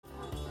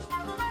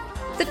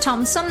The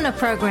Tom Sumner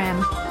Program.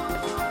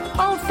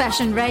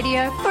 Old-fashioned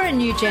radio for a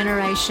new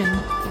generation.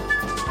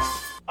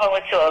 Oh,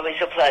 it's always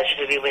a pleasure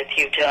to be with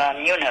you, Tom.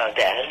 You know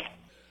that.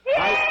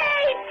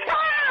 Yay,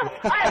 Tom!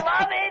 I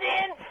love it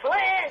in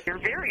Flint! You're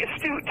very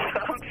astute,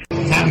 Tom.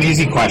 Tom,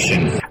 easy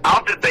question.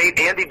 I'll debate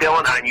Andy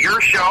Dillon on your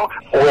show.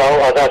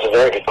 Well, that's a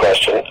very good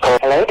question.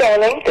 Hello,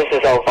 darling. This is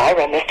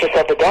Elvira, Mistress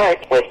of the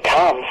Dark, with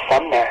Tom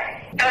Sumner.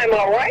 I'm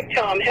all right,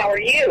 Tom. How are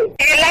you?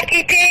 You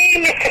lucky day,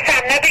 Mr.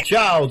 Sumner.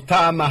 Ciao,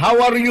 Tom.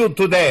 How are you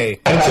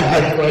today? That's a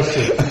good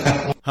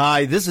question.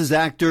 Hi, this is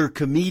actor,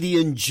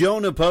 comedian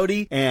Joe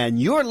Napodi, and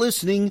you're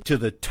listening to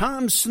the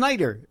Tom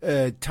Smothers.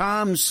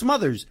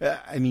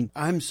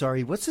 I'm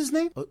sorry, what's his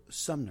name?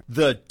 Sumner.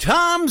 The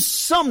Tom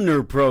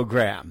Sumner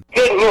Program.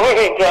 Good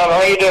morning, Tom.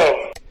 How you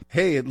doing?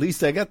 Hey, at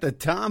least I got the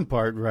Tom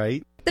part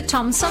right. The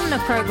Tom Sumner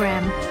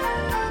Program.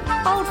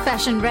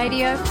 Old-fashioned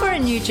radio for a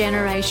new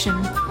generation.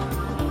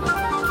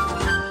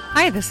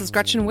 Hi, this is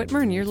Gretchen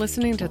Whitmer, and you're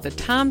listening to the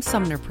Tom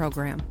Sumner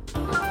Program.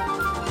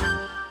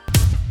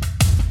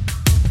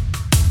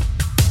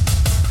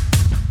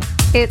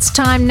 It's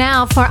time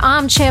now for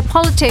Armchair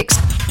Politics.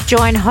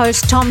 Join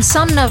host Tom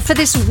Sumner for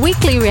this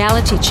weekly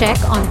reality check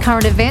on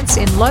current events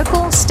in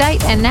local,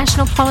 state and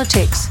national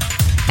politics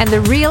and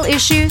the real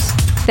issues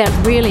that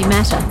really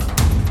matter.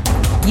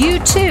 You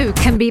too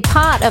can be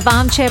part of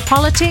Armchair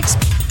Politics.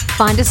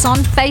 Find us on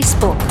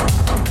Facebook.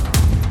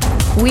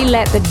 We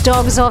let the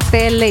dogs off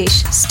their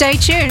leash. Stay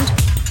tuned,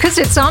 because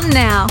it's on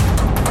now.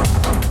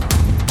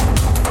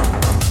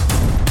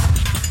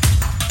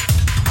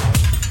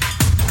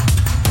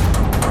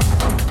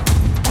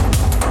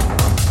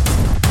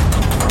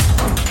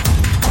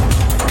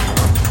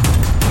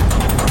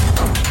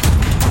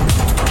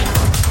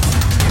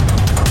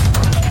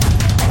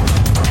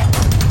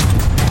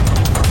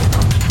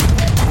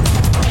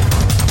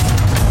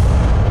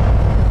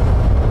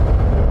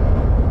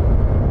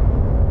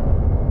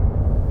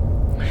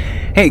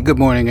 Hey, good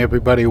morning,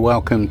 everybody.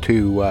 Welcome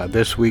to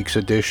this week's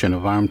edition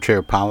of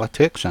Armchair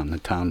Politics on the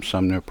Tom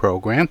Sumner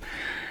Program.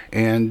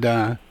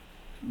 And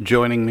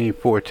joining me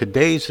for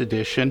today's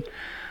edition,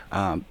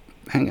 hang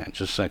on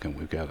just a second.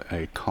 We've got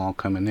a call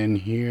coming in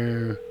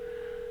here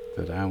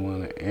that I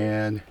want to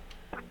add.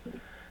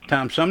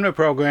 Tom Sumner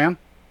Program.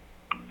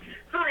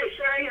 Hi,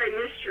 sorry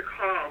I missed your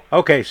call.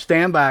 Okay,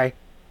 stand by.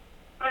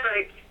 All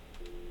right.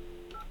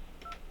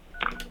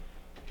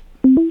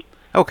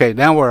 Okay,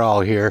 now we're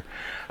all here.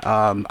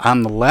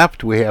 On the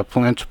left, we have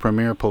Flint's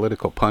premier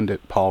political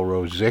pundit, Paul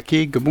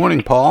Rosicki. Good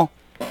morning, Paul.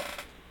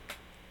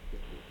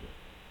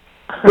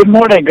 Good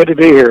morning. Good to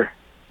be here.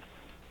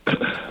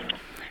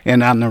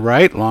 And on the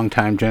right,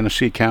 longtime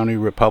Genesee County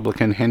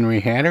Republican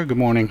Henry Hatter. Good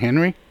morning,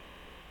 Henry.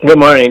 Good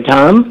morning,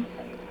 Tom.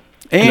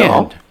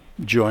 And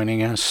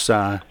joining us,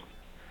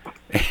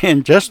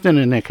 and just in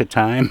the nick of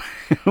time,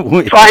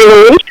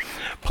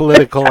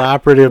 political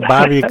operative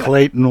Bobby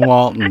Clayton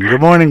Walton.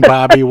 Good morning,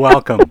 Bobby.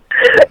 Welcome.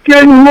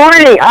 Good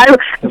morning.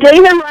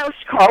 Dana Rouse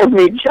called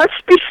me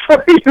just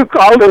before you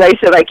called, and I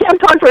said, I can't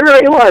talk for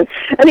very long.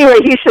 Anyway,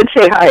 he said,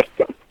 say hi.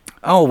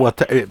 Oh, well,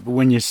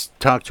 when you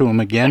talk to him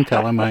again,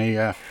 tell him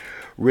I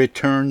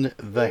returned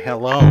the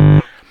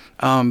hello.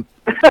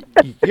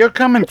 You're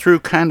coming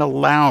through kind of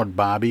loud,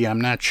 Bobby. I'm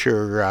not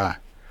sure. I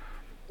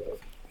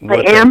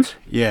am?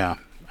 Yeah.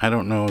 I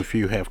don't know if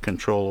you have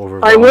control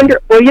over I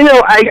wonder, well,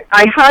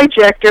 I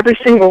hijacked every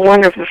single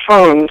one of the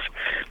phones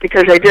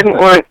because I didn't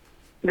want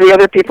the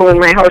other people in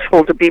my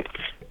household to be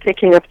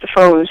picking up the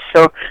phones,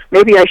 so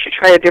maybe I should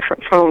try a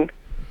different phone.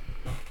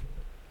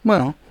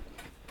 Well,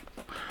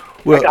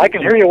 I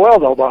can hear you well,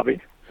 though, Bobby.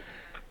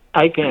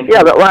 I can.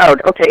 Yeah, but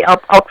loud. Okay,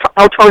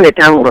 I'll tone it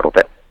down a little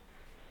bit.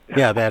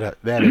 Yeah, that'd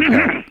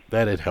help.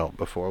 That'd help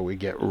before we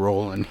get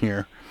rolling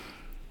here.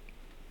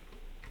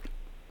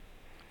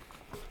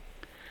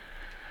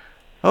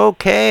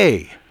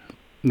 Okay.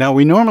 Now,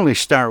 we normally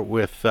start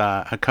with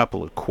a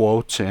couple of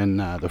quotes, and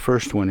the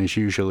first one is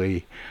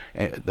usually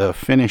the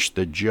finish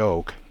the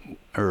joke,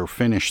 or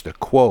finish the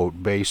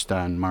quote, based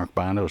on Mark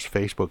Bondo's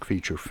Facebook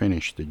feature,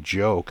 Finish the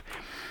Joke.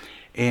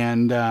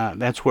 And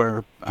that's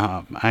where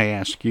I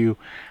ask you,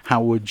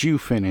 how would you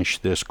finish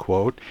this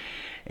quote?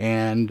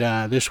 And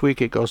this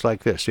week it goes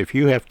like this. If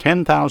you have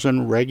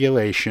 10,000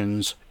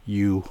 regulations,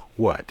 you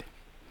what?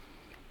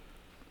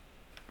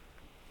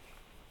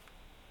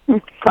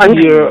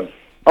 You're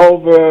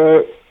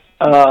over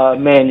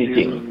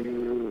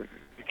managing.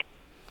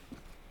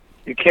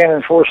 You can't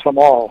enforce them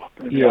all.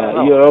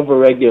 Yeah, you're over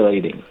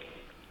regulating.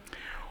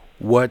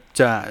 What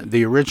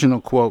the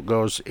original quote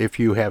goes, if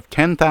you have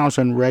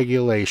 10,000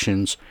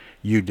 regulations,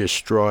 you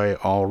destroy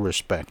all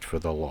respect for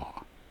the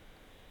law.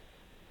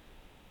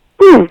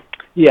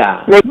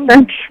 Yeah. Makes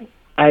sense.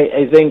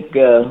 I think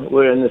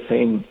we're in the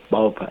same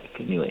ballpark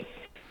anyway.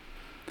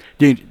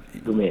 Too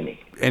many.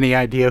 Any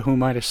idea who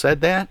might have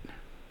said that?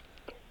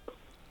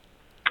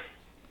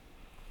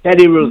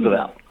 Teddy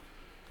Roosevelt.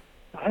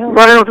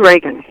 Ronald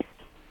Reagan.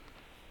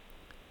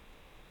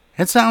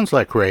 It sounds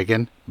like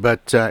Reagan,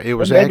 but it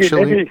was maybe,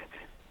 actually...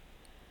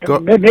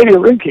 Maybe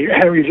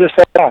Rinke, we just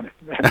sat down.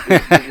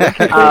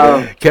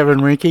 Kevin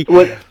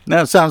Rinke?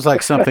 That sounds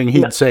like something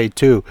he'd say,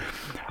 too.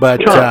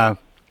 But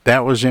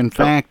that was, in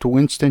fact,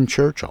 Winston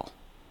Churchill.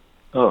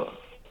 Oh.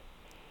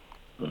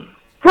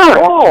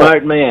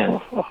 Smart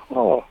man.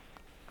 Oh.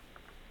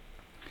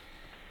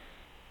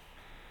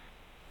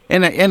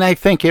 And I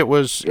think it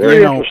was,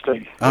 Very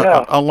interesting.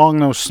 Along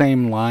those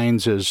same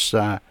lines as,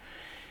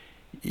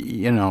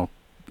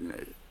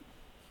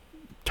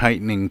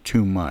 tightening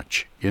too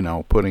much,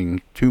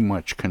 putting too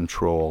much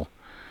control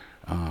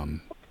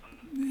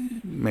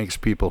makes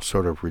people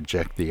sort of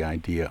reject the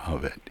idea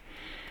of it.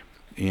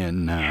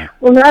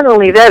 Well, not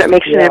only that, it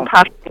makes it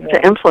impossible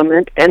to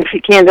implement, and if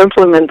you can't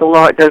implement the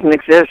law, it doesn't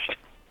exist.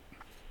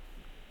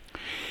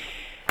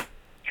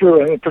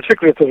 True, and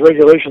particularly if the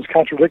regulations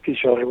contradict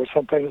each other, which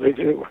sometimes they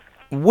do.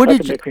 That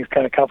can make things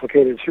kind of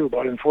complicated too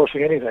about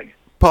enforcing anything.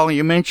 Paul,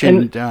 you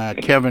mentioned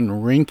Kevin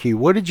Rinke.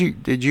 What did you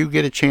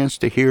get a chance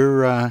to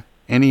hear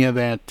any of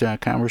that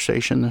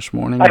conversation this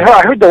morning?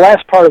 I heard the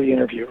last part of the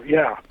interview.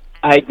 Yeah,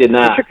 I did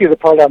not. Particularly the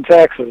part on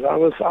taxes. I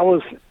heard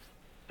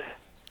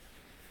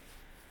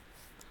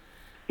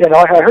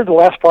the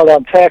last part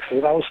on taxes,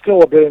 and I was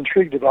still a bit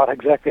intrigued about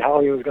exactly how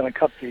he was going to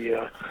cut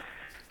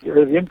get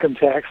rid of the income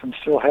tax and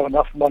still have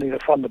enough money to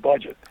fund the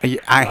budget.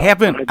 I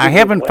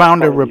haven't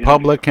found a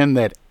Republican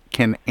that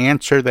can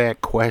answer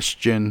that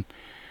question,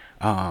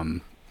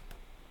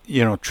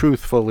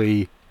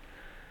 truthfully,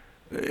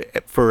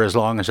 for as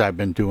long as I've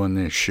been doing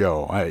this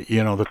show.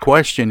 The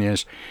question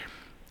is,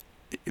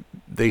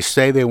 they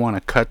say they want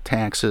to cut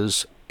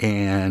taxes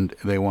and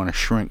they want to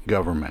shrink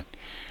government.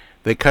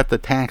 They cut the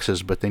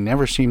taxes, but they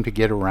never seem to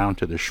get around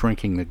to the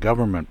shrinking the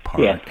government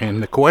part. Yeah.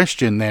 And the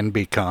question then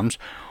becomes,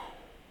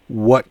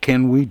 what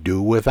can we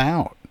do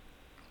without?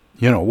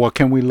 What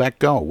can we let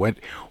go?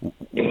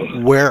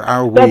 Where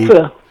are we?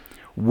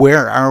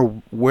 Where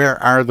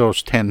are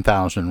those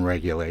 10,000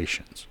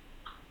 regulations?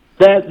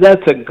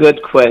 That's a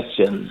good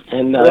question,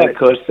 and of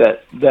course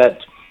that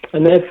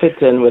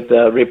fits in with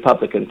the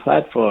Republican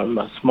platform.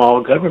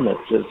 Small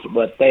governments is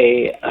what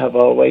they have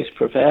always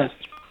professed.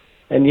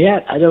 And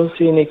yet, I don't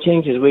see any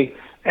changes. We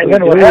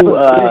then what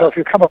happens, if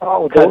you come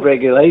out with cut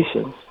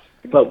regulations,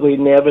 but we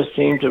never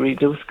seem to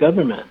reduce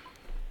government.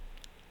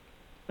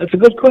 That's a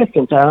good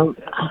question, Tom.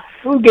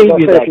 Who gave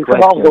you that question? If you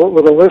come out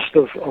with a list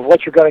of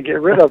what you're going to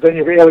get rid of, then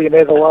you've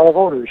alienated a lot of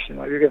voters.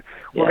 We're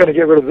going to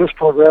get rid of this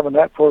program and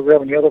that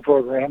program and the other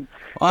program.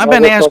 Well, I've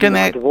been asking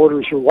that. The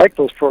voters who like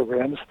those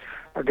programs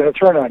are going to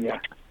turn on you.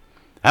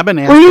 I've been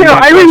asking that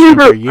question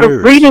for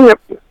years.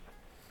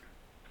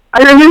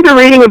 I remember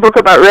reading a book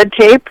about red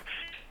tape,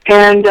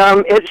 and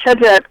it said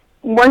that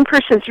one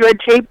person's red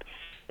tape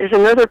is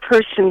another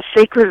person's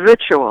sacred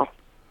ritual.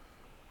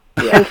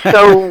 Yeah. And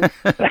so,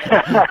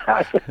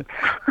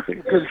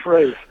 good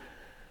phrase.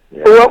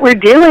 Yeah. What we're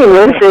dealing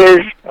with is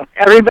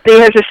everybody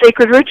has a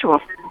sacred ritual.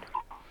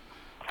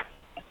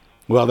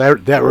 Well,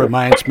 that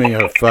reminds me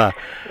of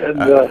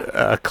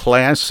a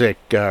classic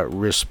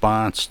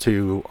response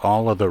to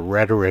all of the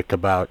rhetoric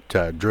about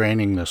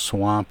draining the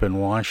swamp in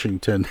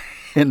Washington,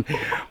 and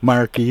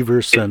Mark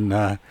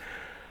Everson,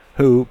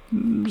 who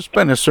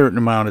spent a certain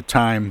amount of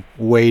time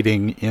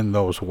wading in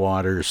those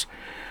waters,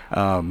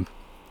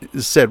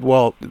 said,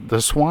 well,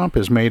 the swamp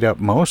is made up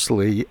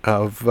mostly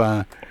of,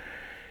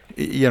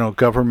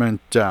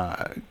 government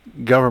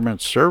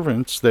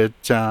servants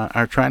that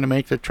are trying to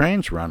make the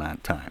trains run on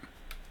time.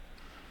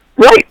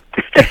 Right.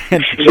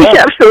 She's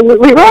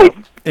absolutely right.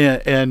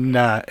 And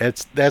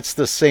that's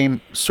the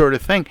same sort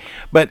of thing.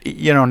 But,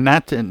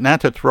 not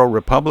to throw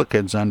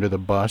Republicans under the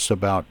bus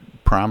about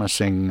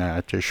promising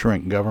to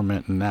shrink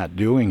government and not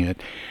doing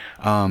it,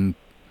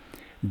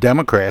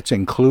 Democrats,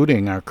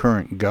 including our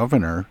current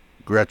governor,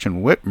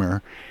 Gretchen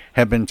Whitmer,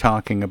 have been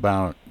talking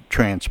about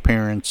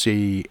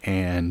transparency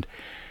and,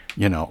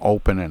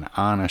 open and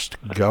honest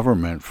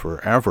government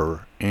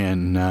forever.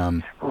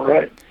 And,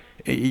 right.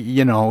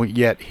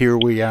 Yet here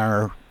we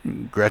are,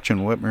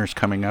 Gretchen Whitmer's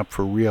coming up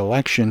for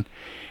re-election,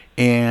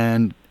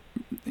 and,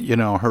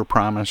 her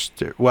promise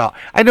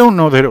I don't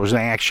know that it was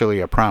actually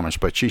a promise,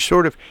 but she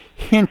sort of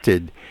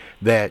hinted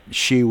that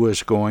she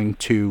was going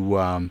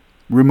to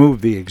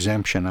remove the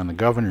exemption on the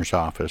governor's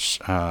office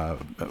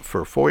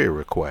for FOIA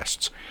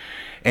requests.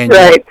 And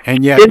right.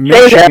 Yet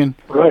Michigan,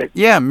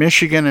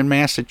 Michigan and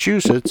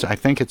Massachusetts, I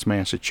think it's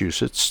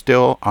Massachusetts,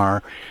 still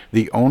are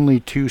the only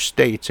two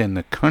states in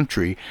the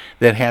country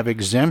that have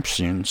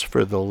exemptions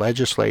for the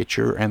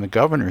legislature and the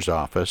governor's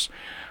office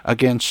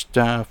against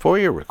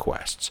FOIA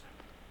requests.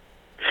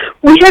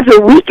 We have the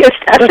weakest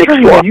ethics law. That's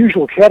really an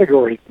unusual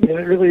category. It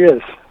really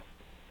is.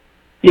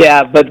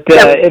 Yeah, but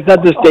if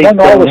other states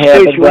don't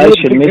have it, why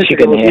should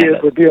Michigan have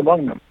it? Would be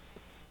among them.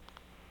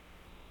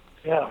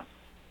 Yeah.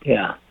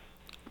 Yeah.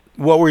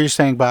 What were you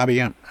saying,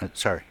 Bobby?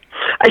 Sorry.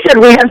 I said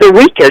we have the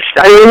weakest.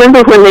 I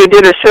remember when they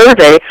did a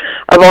survey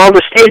of all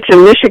the states,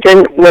 and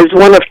Michigan was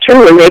one of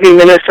two, and maybe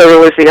Minnesota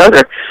was the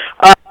other.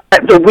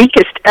 The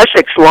weakest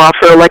ethics law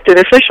for elected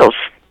officials.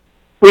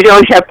 We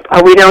don't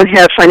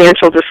have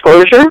financial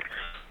disclosure.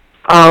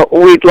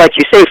 like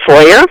you say,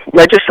 FOIA.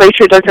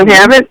 Legislature doesn't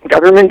have it.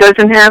 Government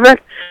doesn't have it.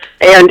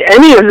 And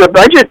any of the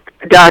budget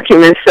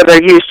documents that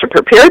are used to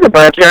prepare the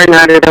budget are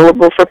not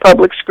available for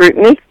public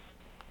scrutiny.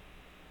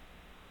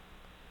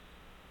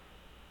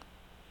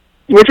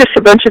 We're just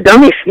a bunch of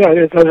dummies. Yeah,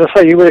 as I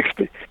say, you would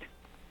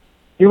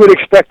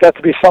expect that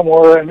to be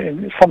somewhere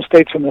in some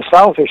states in the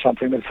South or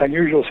something, but it's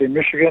unusual to see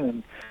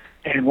Michigan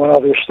and one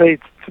other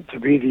state to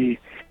be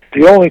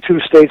the only two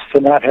states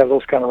to not have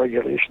those kind of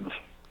regulations.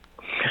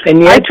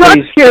 And yet I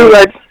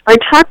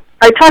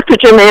talked to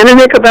Jim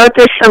Ananick about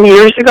this some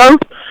years ago,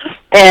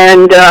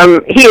 and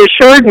he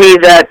assured me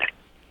that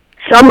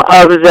some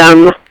of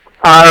them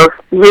are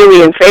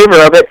really in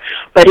favor of it,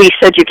 but he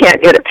said you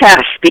can't get it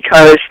passed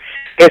because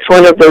it's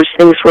one of those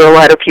things where a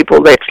lot of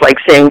people, it's like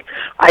saying,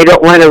 I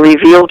don't want to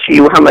reveal to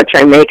you how much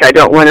I make. I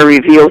don't want to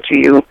reveal to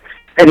you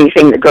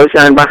anything that goes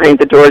on behind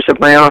the doors of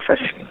my office.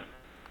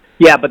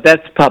 Yeah, but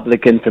that's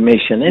public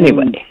information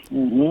anyway.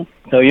 Mm-hmm.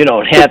 So you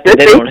don't have to.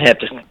 They don't have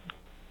to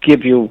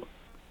give you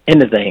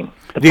anything.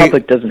 The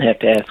public doesn't have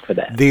to ask for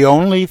that. The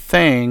only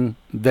thing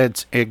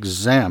that's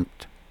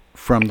exempt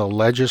from the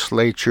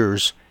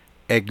legislature's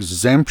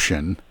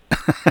exemption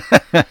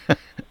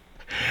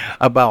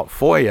about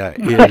FOIA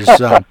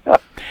is,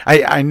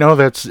 I know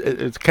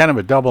it's kind of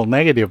a double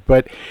negative,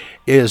 but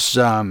is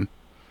where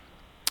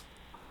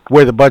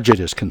the budget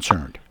is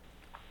concerned.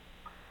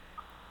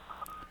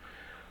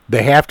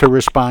 They have to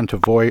respond to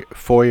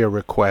FOIA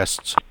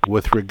requests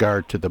with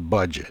regard to the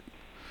budget.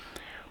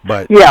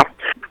 But yeah.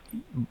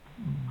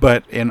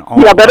 But in all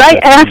I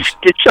asked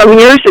it some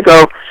years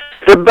ago,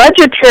 the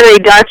budgetary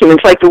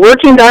documents, like the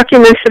working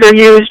documents that are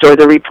used, or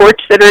the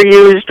reports that are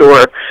used,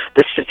 or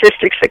the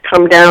statistics that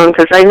come down,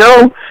 because I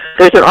know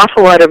there's an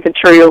awful lot of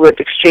material that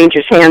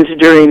exchanges hands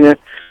during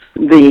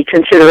the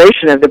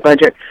consideration of the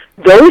budget.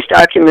 Those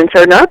documents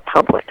are not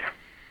public.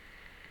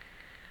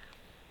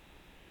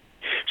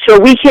 So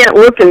we can't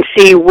look and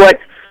see what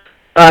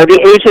the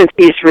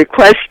agencies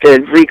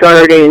requested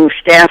regarding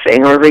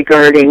staffing or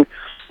regarding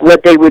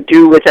what they would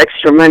do with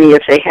extra money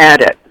if they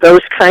had it.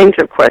 Those kinds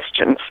of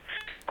questions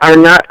are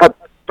not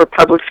up for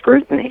public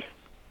scrutiny.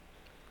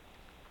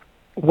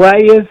 Why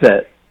is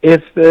it?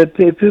 If the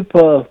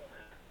people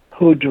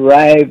who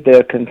derive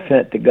their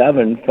consent to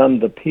govern from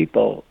the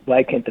people,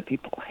 why can't the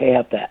people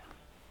have that?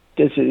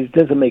 It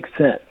doesn't make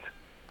sense.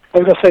 I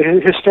was going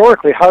to say,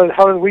 historically, how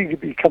did we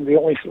become the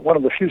only one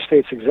of the few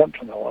states exempt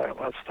from all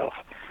that stuff?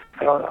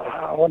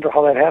 I wonder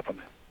how that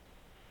happened.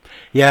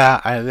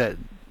 Yeah,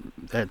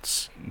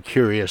 that's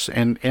curious,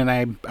 and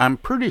I'm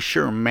pretty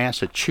sure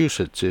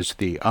Massachusetts is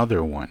the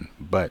other one,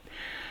 but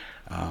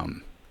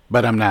I'm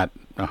not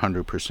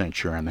 100%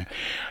 sure on that.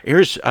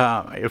 Here's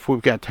if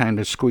we've got time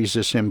to squeeze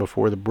this in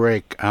before the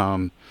break.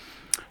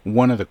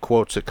 One of the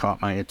quotes that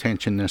caught my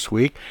attention this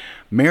week: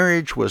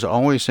 marriage was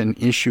always an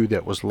issue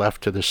that was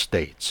left to the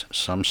states.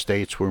 Some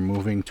states were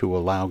moving to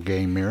allow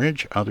gay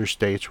marriage. Other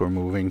states were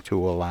moving to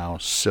allow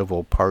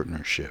civil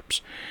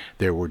partnerships.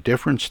 There were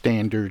different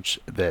standards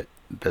that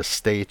the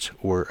states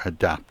were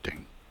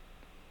adopting.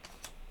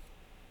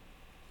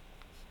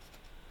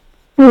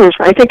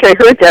 I think I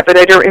heard that, but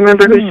I don't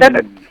remember who said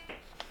it.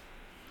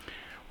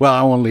 Well,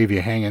 I won't leave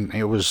you hanging.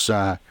 It was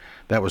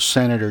that was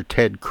Senator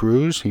Ted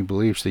Cruz. He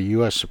believes the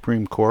U.S.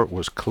 Supreme Court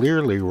was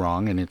clearly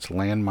wrong in its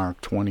landmark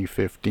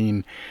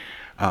 2015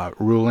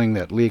 ruling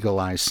that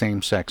legalized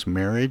same-sex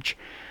marriage,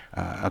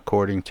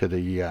 according to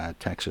the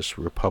Texas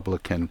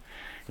Republican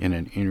in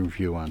an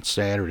interview on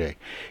Saturday.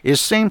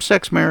 Is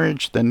same-sex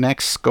marriage the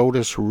next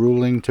SCOTUS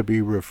ruling to be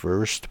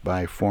reversed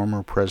by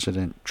former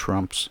President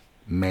Trump's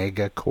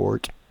MAGA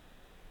court?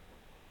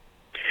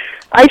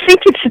 I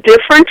think it's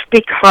different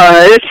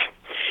because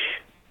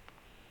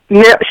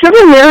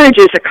civil marriage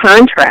is a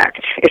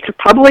contract. It's a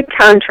public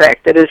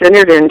contract that is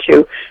entered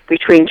into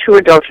between two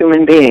adult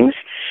human beings.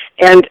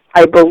 And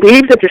I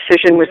believe the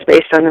decision was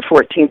based on the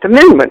 14th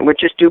Amendment,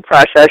 which is due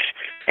process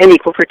and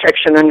equal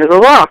protection under the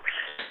law,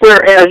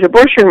 whereas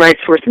abortion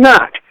rights was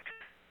not.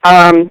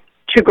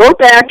 To go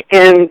back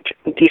and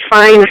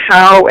define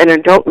how an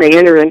adult may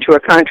enter into a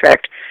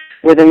contract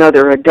with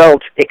another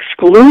adult,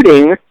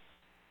 excluding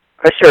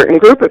a certain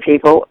group of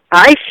people,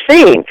 I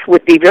think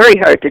would be very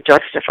hard to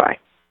justify.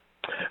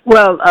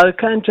 Well, a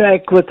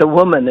contract with a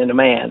woman and a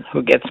man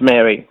who gets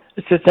married,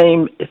 it's the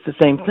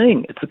same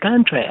thing. It's a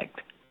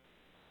contract.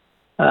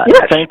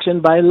 Yes.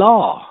 Sanctioned by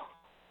law.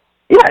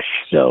 Yes.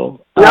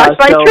 So not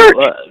by church.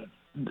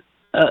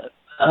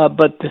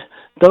 But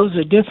those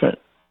are different.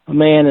 A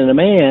man and a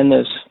man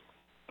is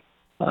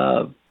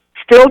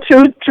still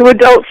two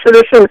adult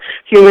citizen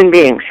human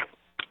beings.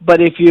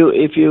 But if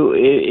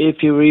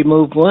you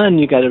remove one,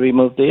 you got to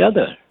remove the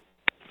other.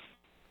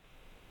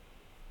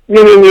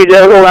 You mean you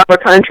don't allow a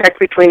contract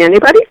between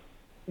anybody?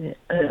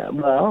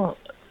 Well,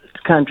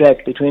 a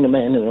contract between a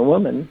man and a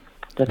woman.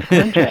 That's a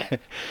contract.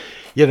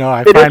 You know,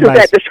 I but find isn't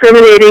that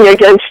discriminating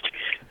against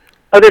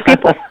other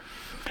people?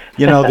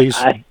 You know,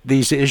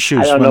 these issues.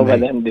 I don't know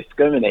whether I'm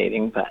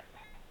discriminating, but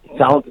it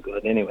sounds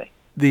good anyway.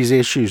 These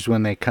issues,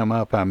 when they come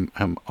up,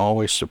 I'm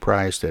always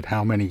surprised at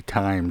how many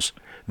times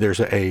there's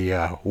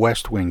a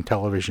West Wing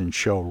television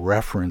show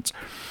reference.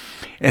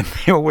 And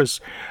there was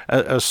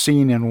a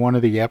scene in one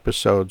of the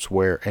episodes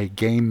where a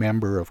gay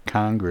member of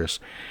Congress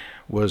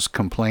was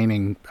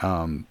complaining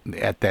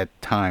at that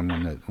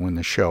time when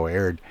the show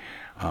aired.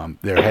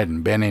 There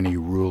hadn't been any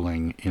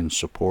ruling in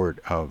support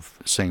of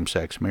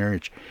same-sex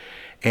marriage.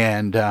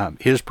 And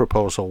his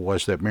proposal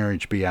was that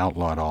marriage be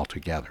outlawed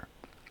altogether.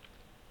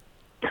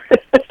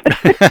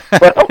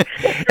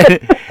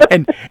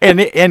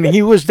 and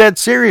he was dead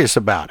serious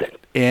about it.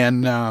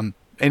 And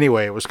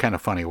anyway, it was kind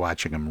of funny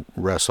watching him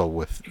wrestle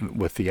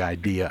with the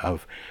idea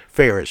of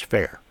fair is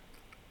fair.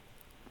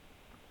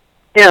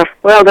 Yeah,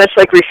 well, that's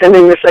like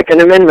rescinding the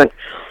Second Amendment.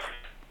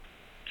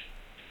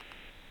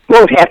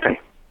 Won't happen.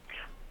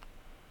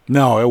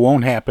 No, it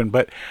won't happen.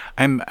 But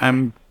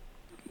I'm.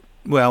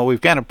 Well, we've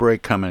got a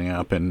break coming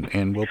up, and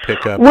we'll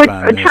pick up.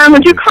 Tom,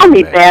 would you call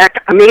me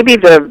back? Maybe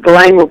the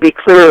line will be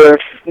clearer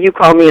if you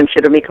call me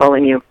instead of me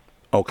calling you.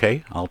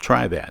 Okay, I'll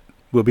try that.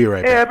 We'll be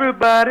right back.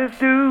 Everybody's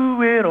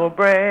doing a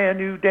brand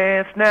new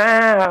dance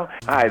now.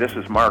 Hi, this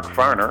is Mark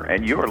Farner,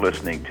 and you're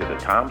listening to the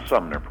Tom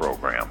Sumner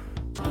Program.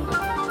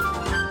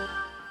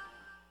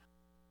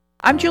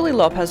 I'm Julie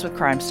Lopez with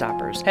Crime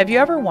Stoppers. Have you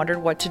ever wondered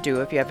what to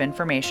do if you have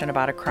information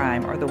about a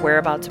crime or the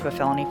whereabouts of a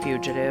felony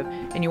fugitive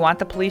and you want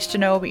the police to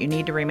know but you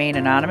need to remain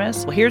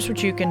anonymous? Well, here's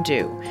what you can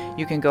do.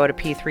 You can go to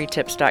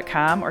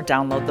p3tips.com or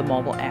download the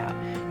mobile app.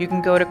 You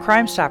can go to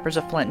Crime Stoppers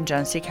of Flint and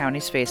Genesee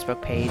County's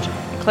Facebook page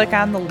and click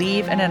on the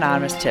Leave an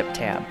Anonymous Tip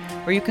tab,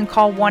 or you can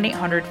call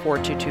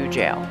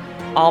 1-800-422-JAIL.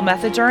 All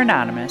methods are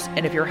anonymous,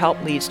 and if your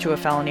help leads to a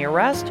felony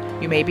arrest,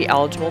 you may be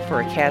eligible for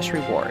a cash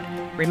reward.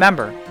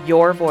 Remember,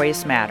 your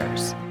voice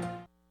matters.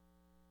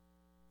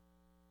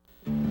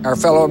 Our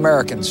fellow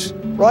Americans.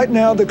 Right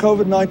now, the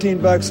COVID-19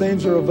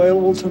 vaccines are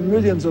available to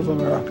millions of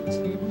Americans.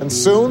 And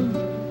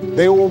soon,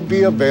 they will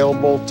be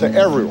available to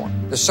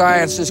everyone. The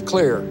science is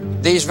clear.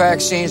 These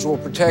vaccines will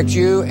protect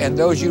you and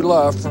those you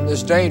love from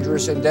this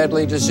dangerous and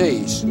deadly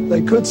disease.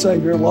 They could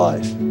save your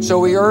life. So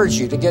we urge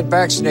you to get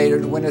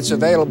vaccinated when it's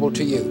available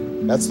to you.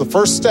 That's the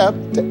first step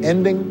to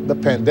ending the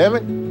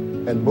pandemic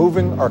and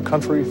moving our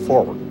country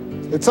forward.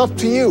 It's up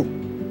to you.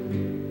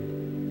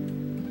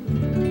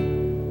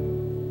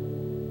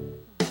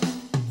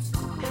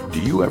 Do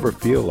you ever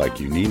feel like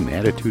you need an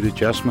attitude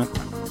adjustment?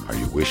 Are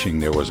you wishing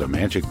there was a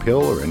magic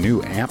pill or a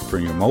new app for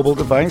your mobile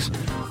device?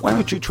 Why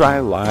don't you try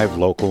live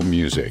local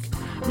music?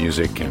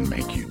 Music can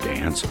make you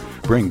dance,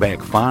 bring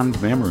back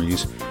fond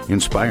memories,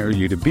 inspire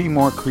you to be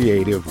more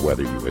creative,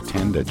 whether you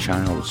attend a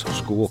child's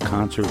school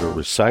concert or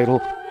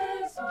recital,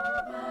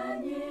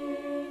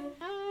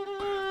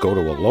 go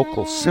to a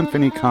local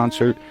symphony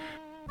concert,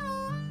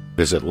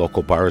 visit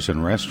local bars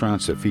and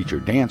restaurants that feature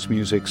dance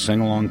music,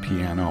 sing-along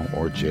piano,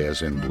 or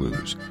jazz and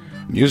blues.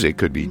 Music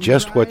could be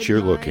just what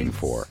you're looking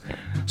for.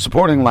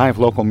 Supporting live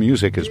local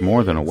music is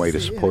more than a way to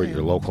support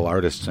your local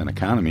artists and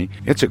economy.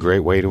 It's a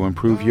great way to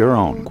improve your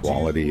own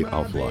quality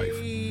of life.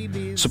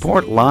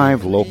 Support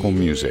live local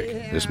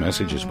music. This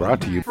message is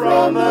brought to you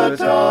from the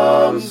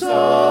Tom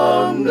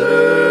Sumner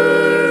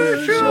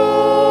Show.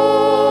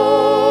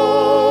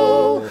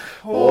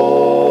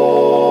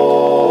 Oh,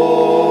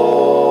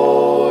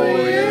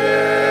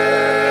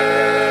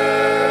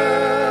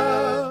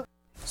 yeah.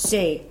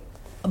 Say,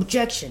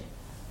 objection.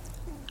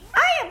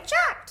 I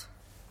object.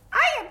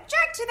 I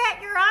object to that,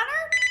 Your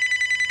Honor.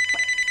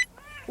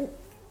 Oh,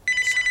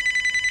 sorry.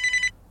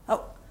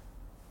 Oh,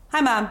 hi,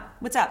 Mom.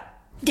 What's up?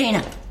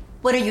 Dana,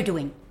 what are you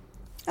doing?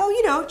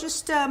 Oh,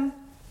 just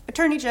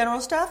Attorney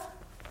General stuff.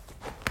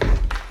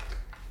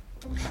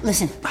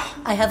 Listen,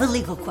 I have a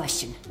legal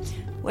question.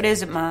 What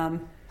is it,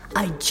 Mom?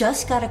 I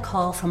just got a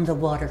call from the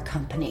water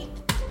company.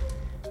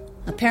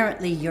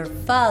 Apparently, your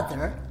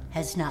father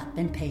has not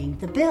been paying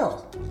the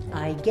bill.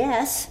 I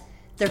guess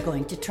they're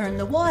going to turn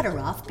the water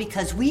off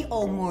because we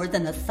owe more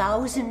than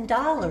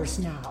 $1,000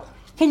 now.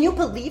 Can you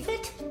believe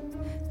it?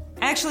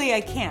 Actually, I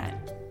can't.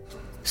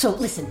 So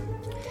listen,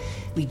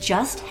 we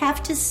just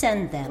have to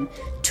send them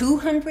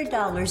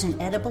 $200 in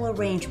Edible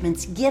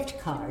Arrangements gift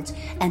cards,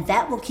 and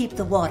that will keep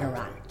the water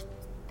on.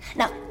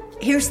 Now,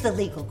 here's the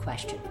legal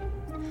question.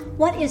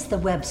 What is the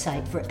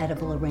website for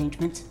Edible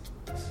Arrangements?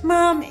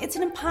 Mom, it's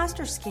an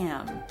imposter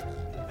scam.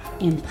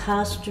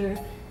 Imposter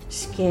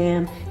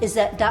scam. Is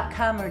that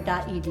 .com or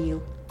 .edu?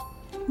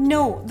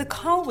 No, the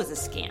call was a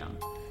scam.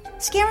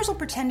 Scammers will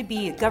pretend to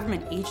be a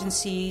government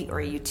agency or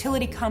a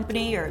utility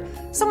company or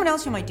someone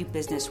else you might do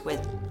business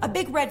with. A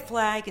big red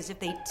flag is if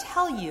they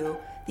tell you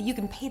that you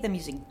can pay them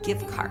using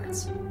gift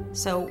cards.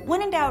 So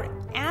when in doubt,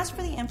 ask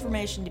for the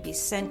information to be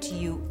sent to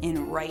you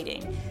in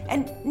writing.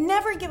 And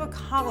never give a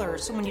caller or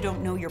someone you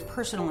don't know your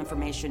personal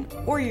information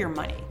or your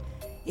money.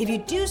 If you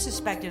do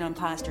suspect an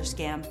imposter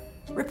scam,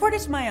 report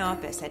it to my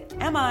office at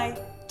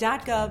mi.gov/AG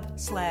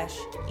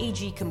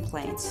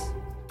complaints.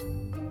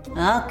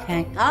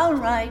 Okay, all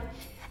right.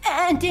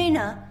 And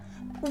Dana,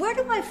 where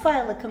do I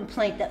file a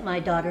complaint that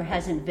my daughter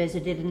hasn't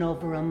visited in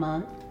over a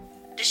month?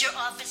 Does your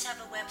office have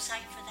a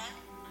website for that?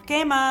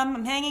 Okay, Mom,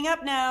 I'm hanging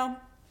up now.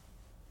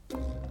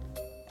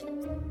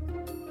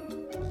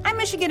 I'm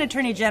Michigan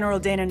Attorney General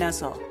Dana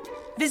Nessel.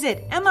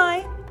 Visit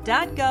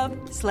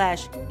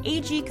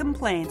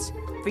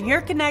mi.gov/agcomplaints for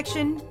your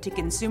connection to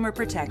consumer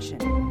protection.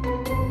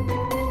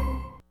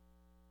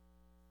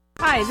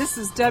 Hi, this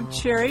is Deb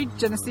Cherry,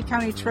 Genesee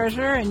County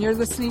Treasurer, and you're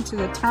listening to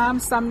the Tom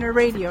Sumner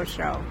Radio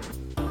Show.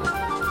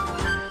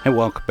 And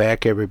welcome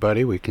back,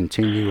 everybody. We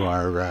continue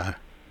our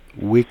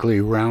weekly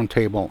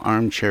roundtable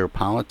Armchair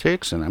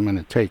Politics, and I'm going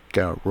to take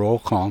roll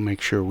call,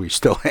 make sure we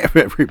still have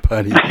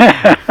everybody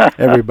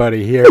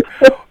here.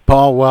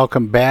 Paul,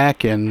 welcome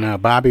back,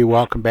 and Bobby,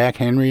 welcome back.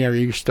 Henry, are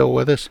you still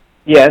with us?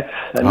 Yes,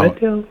 I'm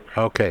with you.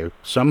 Okay.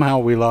 Somehow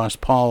we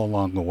lost Paul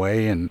along the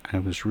way, and I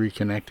was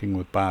reconnecting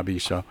with Bobby,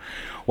 so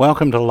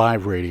welcome to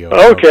live radio.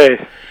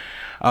 Okay.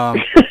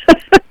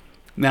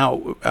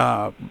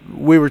 Now,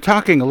 we were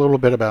talking a little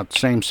bit about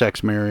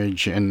same-sex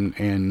marriage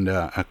and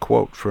a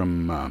quote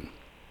from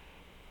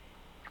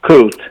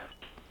Cruz.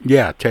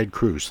 Yeah, Ted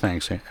Cruz.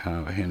 Thanks,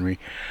 Henry.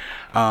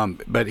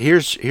 But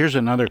here's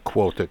another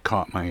quote that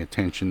caught my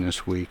attention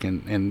this week,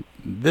 and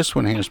this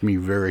one has me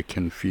very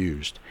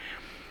confused.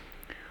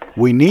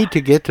 We need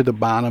to get to the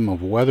bottom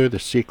of whether the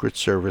Secret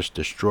Service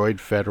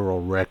destroyed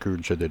federal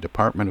records or the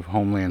Department of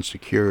Homeland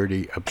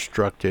Security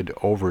obstructed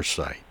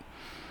oversight.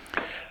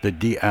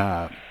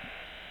 The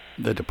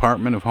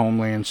Department of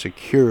Homeland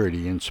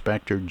Security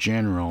Inspector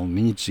General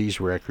needs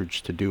these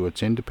records to do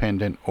its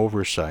independent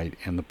oversight,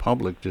 and the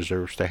public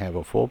deserves to have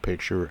a full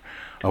picture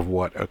of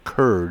what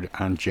occurred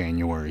on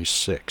January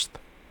 6th.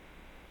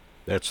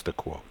 That's the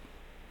quote.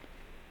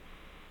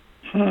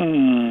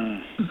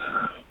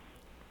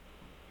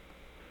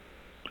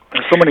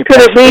 So many.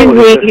 Could it be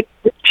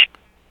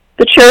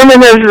the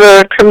chairman of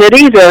the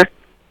committee, the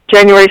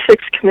January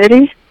 6th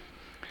committee?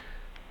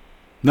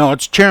 No,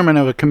 it's chairman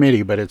of a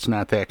committee, but it's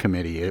not that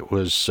committee. It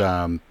was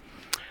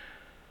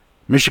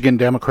Michigan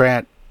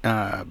Democrat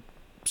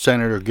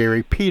Senator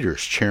Gary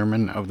Peters,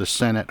 chairman of the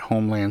Senate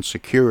Homeland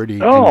Security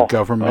and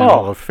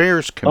Governmental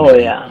Affairs Committee.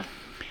 Oh, yeah.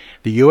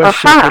 The U.S.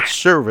 Secret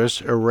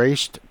Service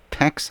erased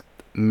text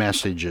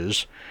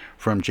messages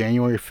from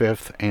January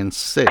 5th and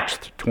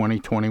 6th,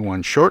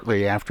 2021,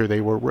 shortly after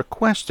they were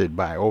requested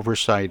by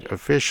oversight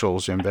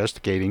officials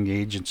investigating the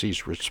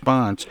agency's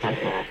response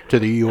to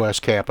the U.S.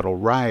 Capitol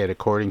riot,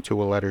 according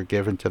to a letter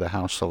given to the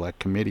House Select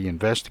Committee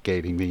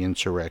investigating the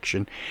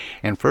insurrection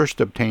and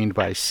first obtained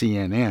by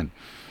CNN.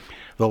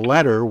 The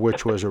letter,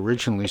 which was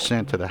originally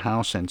sent to the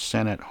House and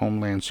Senate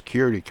Homeland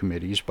Security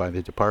Committees by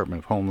the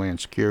Department of Homeland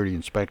Security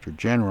Inspector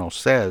General,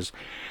 says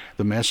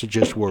the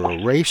messages were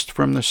erased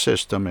from the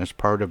system as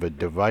part of a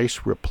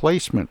device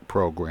replacement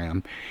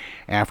program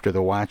after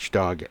the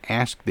watchdog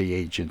asked the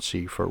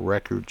agency for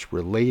records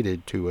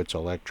related to its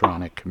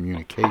electronic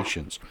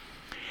communications.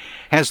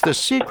 Has the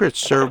Secret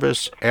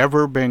Service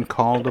ever been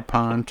called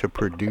upon to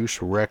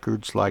produce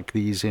records like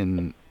these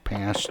in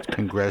past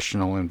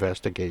congressional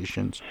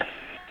investigations?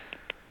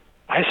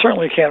 I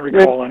certainly can't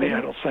recall any,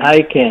 I don't think.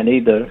 I can't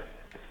either.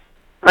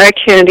 I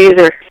can't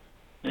either.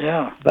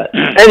 Yeah. And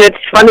it's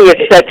funny,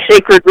 it's that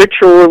sacred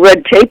ritual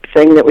red tape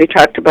thing that we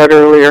talked about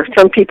earlier.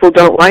 Some people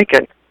don't like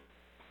it.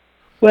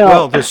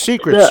 Well, the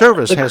Secret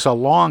Service has a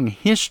long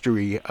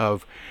history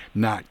of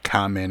not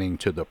commenting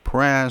to the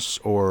press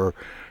or,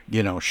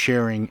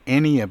 sharing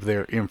any of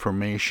their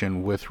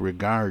information with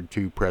regard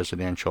to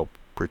presidential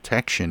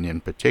protection in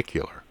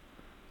particular.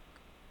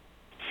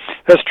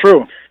 That's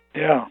true.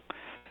 Yeah.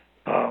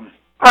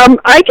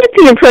 I get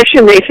the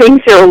impression they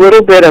think they're a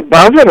little bit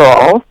above it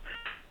all.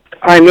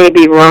 I may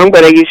be wrong,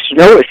 but I used to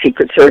know a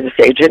Secret Service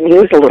agent, and he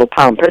was a little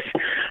pompous.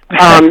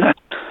 I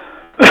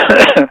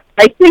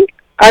think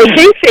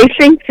they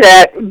think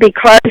that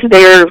because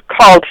they're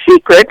called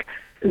secret,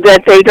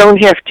 that they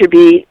don't have to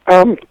be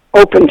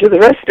open to the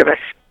rest of us.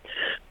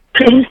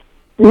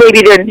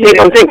 Maybe they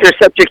don't think they're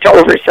subject to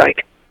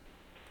oversight.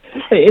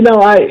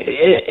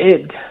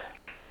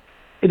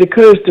 It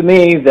occurs to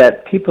me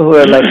that people who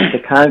are elected to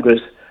Congress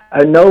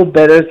are no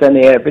better than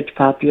the average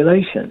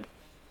population.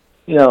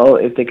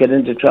 If they get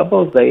into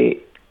trouble,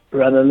 they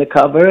run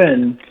undercover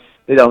and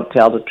they don't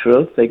tell the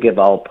truth. They give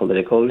all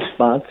political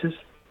responses,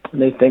 and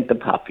they think the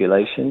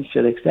population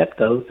should accept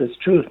those as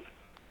truth.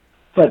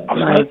 But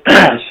my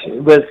gosh,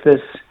 with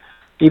this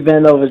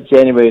event over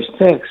January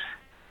 6th,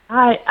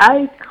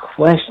 I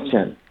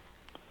question,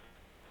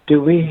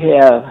 do we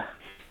have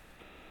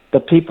the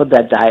people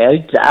that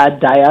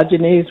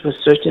Diogenes was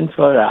searching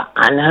for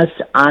an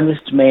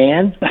honest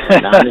man,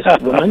 an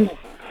honest woman?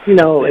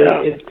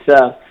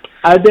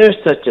 Are there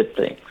such a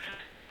thing?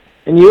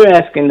 And you're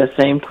asking the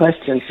same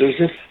questions.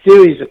 There's a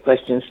series of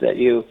questions that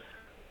you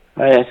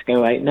are asking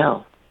right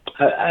now.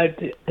 Are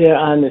there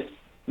honest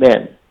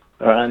men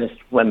or honest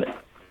women?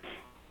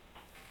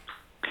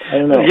 I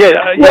don't know. On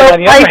the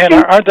other hand,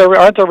 aren't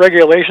there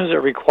regulations that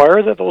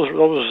require that those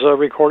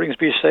recordings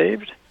be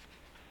saved?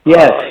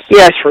 Yes.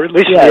 Yes. For at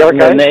least the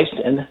archives.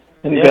 And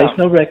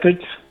congressional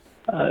records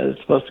is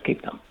supposed to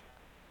keep them.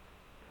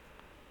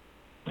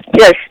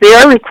 Yes, they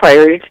are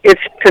required. It's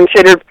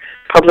considered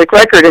public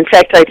record. In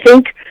fact, I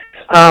think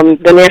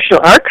the National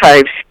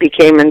Archives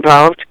became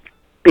involved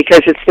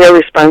because it's their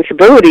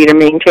responsibility to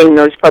maintain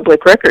those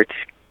public records.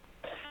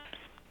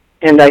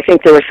 and I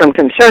think there was some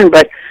concern.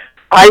 But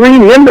I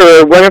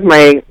remember one of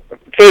my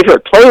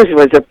favorite plays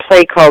was a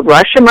play called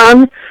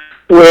Rashomon,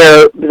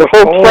 where the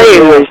whole play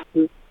was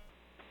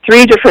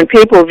three different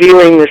people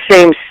viewing the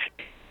same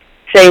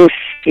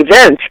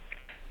event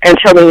and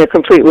telling a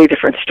completely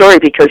different story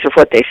because of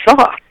what they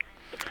saw.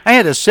 I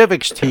had a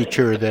civics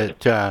teacher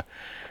that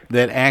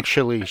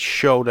actually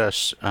showed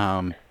us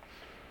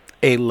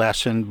a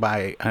lesson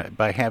by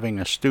having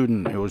a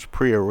student. It was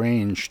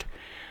prearranged.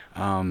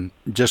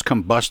 Just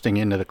come busting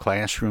into the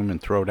classroom and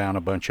throw down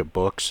a bunch of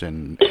books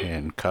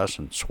and cuss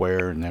and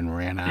swear and then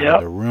ran out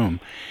of the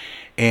room.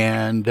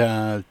 And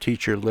the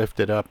teacher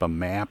lifted up a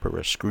map or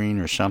a screen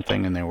or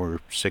something, and there were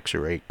 6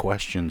 or 8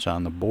 questions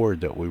on the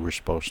board that we were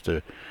supposed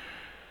to,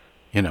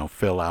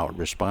 fill out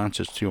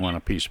responses to on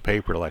a piece of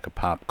paper like a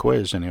pop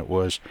quiz. And it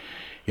was,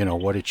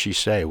 what did she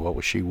say? What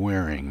was she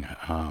wearing?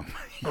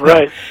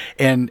 Right.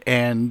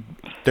 And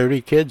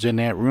 30 kids in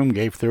that room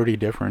gave 30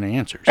 different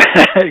answers.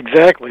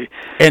 Exactly.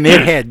 And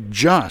it had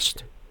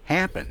just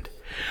happened.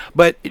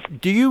 But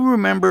do you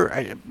remember,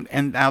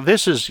 and now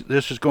this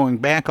is going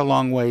back a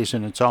long ways,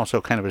 and it's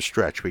also kind of a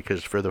stretch,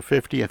 because for the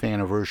 50th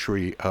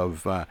anniversary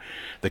of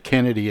the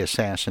Kennedy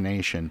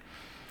assassination,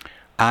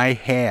 I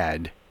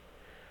had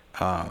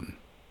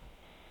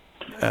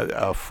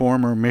a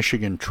former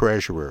Michigan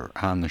treasurer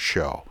on the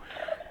show,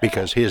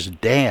 because his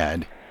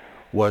dad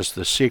was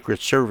the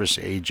Secret Service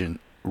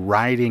agent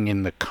riding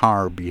in the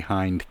car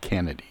behind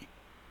Kennedy.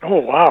 Oh,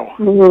 wow.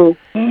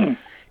 Mm-hmm.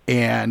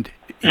 And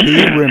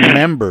he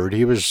remembered,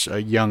 he was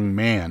a young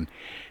man,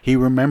 he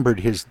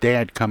remembered his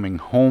dad coming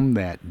home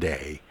that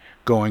day,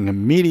 going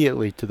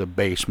immediately to the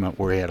basement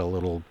where he had a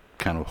little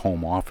kind of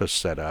home office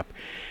set up,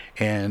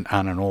 and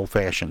on an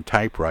old-fashioned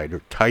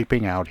typewriter,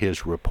 typing out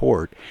his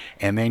report,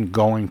 and then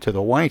going to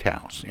the White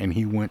House. And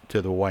he went to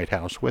the White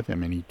House with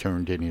him, and he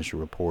turned in his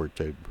report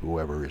to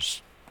whoever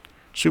his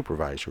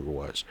supervisor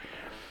was.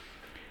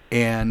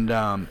 And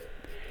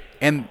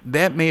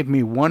that made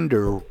me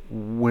wonder,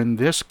 when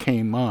this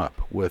came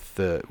up with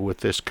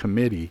this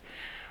committee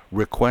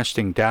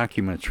requesting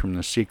documents from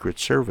the Secret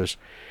Service,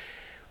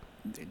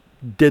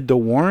 did the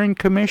Warren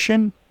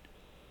Commission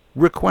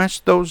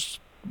request those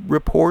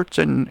reports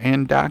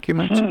and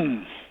documents?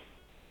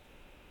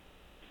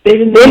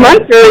 They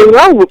might very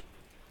well.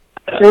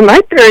 They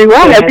might very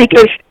well have,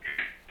 because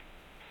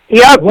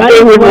they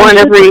would want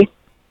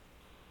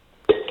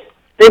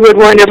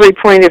every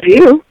point of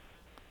view.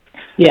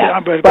 Yeah,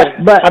 but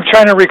I'm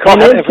trying to recall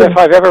if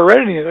I've ever read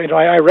any.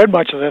 I read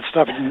much of that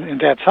stuff in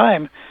that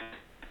time,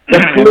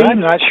 and I'm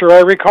not sure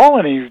I recall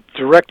any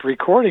direct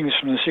recordings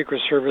from the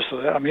Secret Service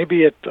of that.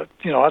 Maybe it's a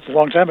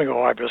long time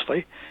ago,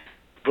 obviously,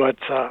 but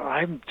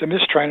I'm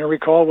just trying to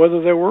recall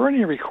whether there were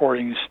any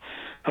recordings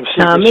of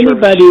Secret Service.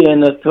 Anybody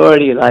in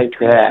authority like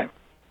that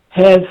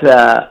has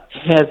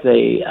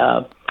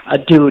a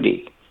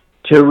duty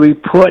to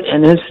report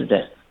an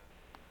incident.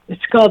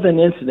 It's called an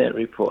incident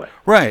report.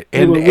 Right,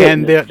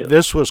 and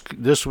this was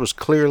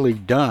clearly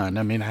done.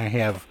 I mean, I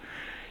have,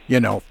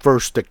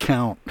 first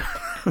account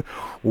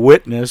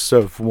witness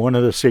of one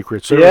of the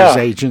Secret Service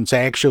agents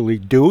actually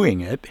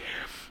doing it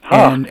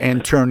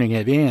and turning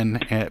it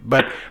in.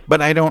 But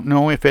I don't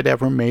know if it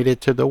ever made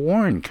it to the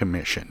Warren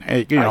Commission.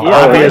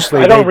 Obviously,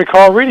 I don't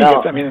recall reading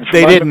it. I mean,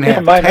 they didn't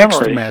have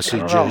text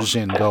messages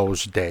in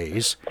those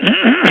days.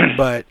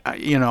 But,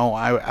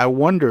 I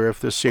wonder if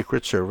the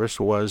Secret Service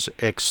was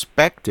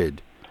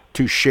expected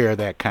to share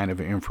that kind of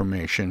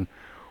information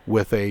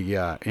with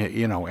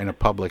in a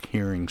public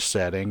hearing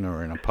setting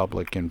or in a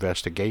public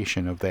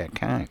investigation of that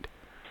kind.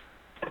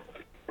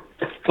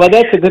 Well,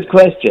 that's a good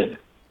question.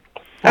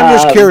 I'm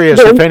just curious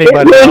if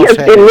anybody else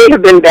had... It may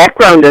have been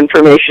background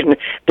information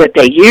that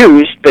they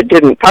used but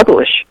didn't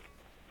publish.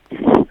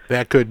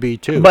 That could be,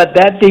 too. But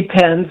that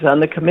depends on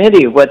the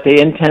committee, what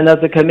the intent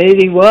of the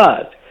committee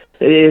was.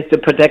 It is to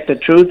protect the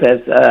truth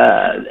as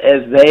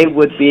they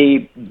would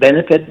be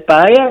benefited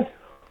by it,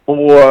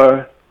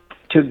 or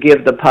to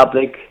give the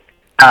public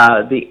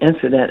the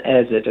incident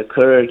as it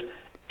occurred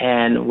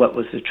and what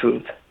was the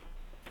truth.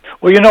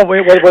 Well,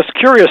 what's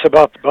curious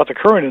about the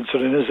current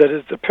incident is that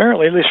it's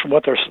apparently, at least from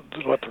what the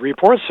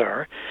reports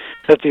are,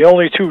 that the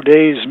only 2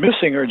 days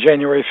missing are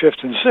January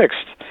 5th and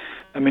 6th.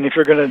 I mean, if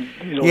you're going to,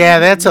 Yeah,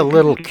 that's a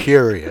little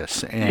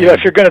curious.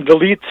 If you're going to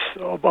delete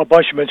a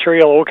bunch of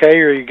material, okay,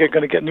 or you're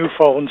going to get new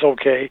phones,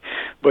 okay,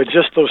 but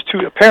just those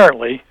 2,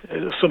 apparently,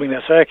 assuming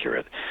that's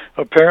accurate,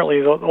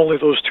 apparently only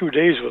those 2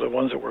 days were the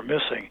ones that were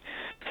missing.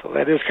 So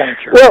that is kind of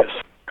curious. Well,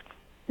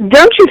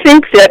 don't you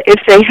think that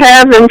if they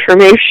have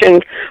information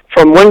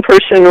from one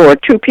person or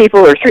 2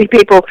 people or 3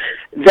 people,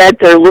 that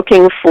they're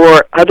looking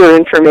for other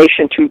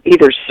information to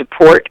either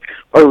support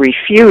or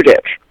refute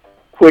it,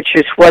 which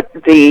is what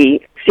the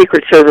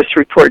Secret Service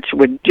reports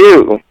would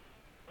do?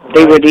 Right.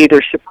 They would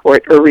either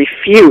support or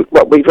refute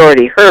what we've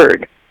already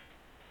heard.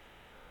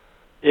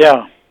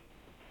 Yeah.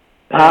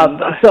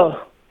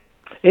 So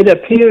it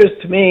appears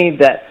to me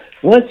that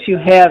once you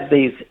have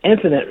these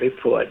incident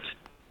reports,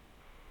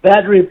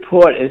 that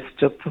report is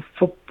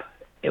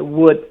it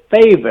would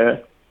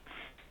favor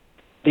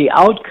the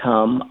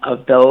outcome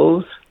of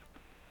those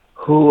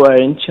who are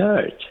in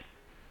charge.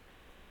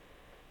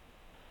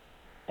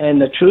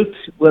 And the truth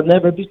will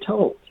never be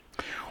told.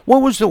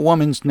 What was the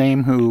woman's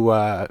name who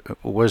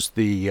was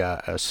the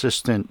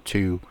assistant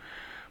to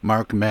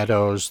Mark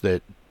Meadows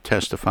that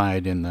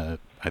testified in the,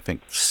 I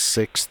think,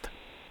 6th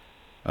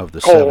of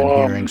the 7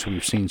 hearings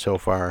we've seen so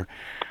far?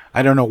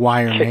 I don't know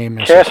why her name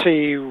is...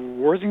 Cassie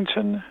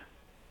Worthington?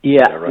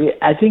 Yeah, right?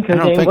 I think her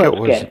name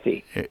was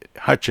Cassie.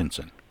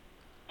 Hutchinson.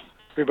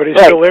 Everybody's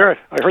still there?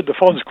 I heard the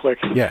phones click.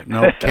 Yeah,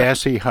 no,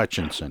 Cassie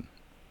Hutchinson.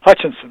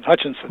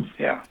 Hutchinson,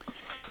 yeah.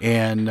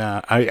 And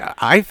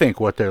I think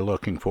what they're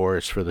looking for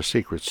is for the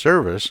Secret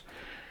Service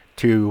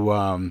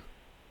to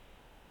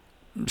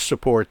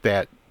support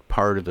that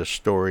part of the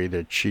story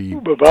that she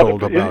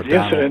told about the incident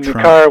Donald in the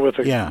Trump. car with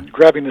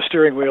grabbing the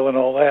steering wheel and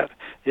all that.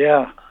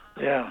 Yeah.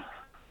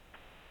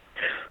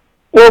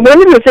 Well,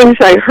 one of the things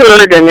I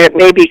heard, and it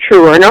may be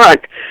true or not,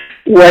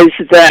 was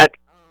that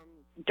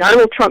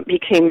Donald Trump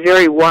became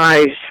very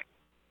wise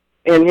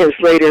in his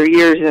later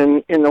years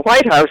in the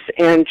White House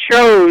and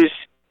chose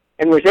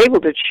and was able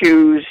to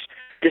choose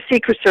the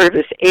Secret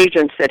Service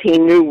agents that he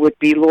knew would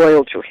be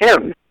loyal to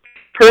him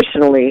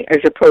personally, as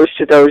opposed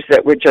to those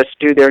that would just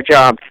do their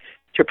job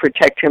to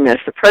protect him as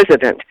the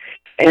president.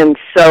 And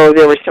so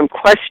there was some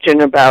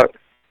question about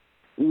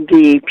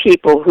the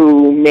people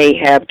who may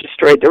have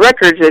destroyed the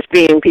records as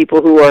being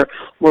people who were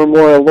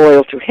more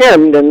loyal to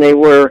him than they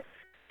were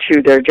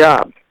to their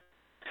job.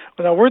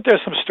 Well, now, weren't there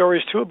some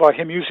stories, too, about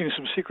him using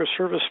some Secret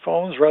Service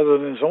phones rather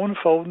than his own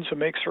phone to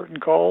make certain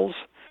calls?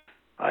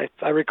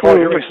 I recall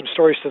hearing some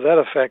stories to that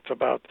effect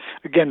about,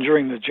 again,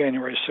 during the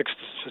January 6th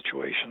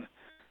situation.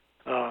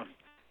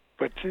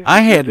 But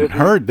I hadn't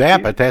heard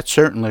that, but that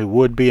certainly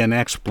would be an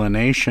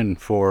explanation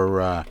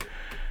for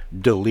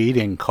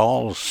deleting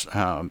calls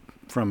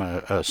from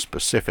a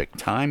specific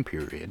time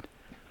period.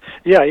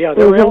 Yeah.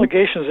 There were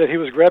allegations that he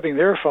was grabbing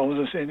their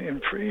phones,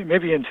 and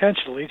maybe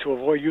intentionally, to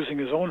avoid using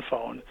his own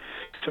phone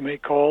to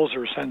make calls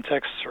or send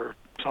texts or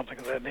something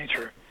of that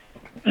nature.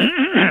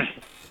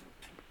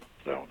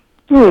 So,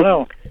 I don't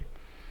know.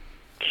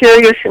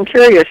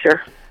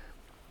 Curiouser.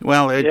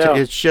 Well,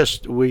 it's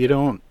just we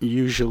don't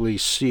usually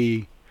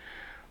see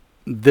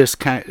this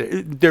kind.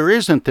 There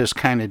isn't this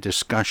kind of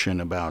discussion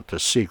about the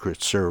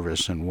Secret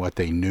Service and what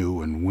they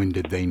knew and when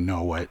did they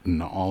know it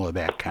and all of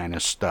that kind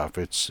of stuff.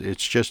 It's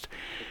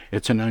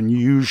an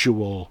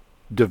unusual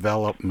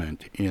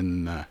development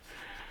in a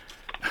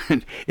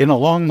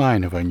long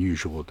line of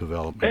unusual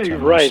developments. I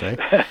right. Say.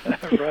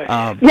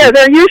 Right.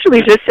 They're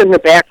usually just in the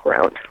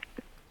background.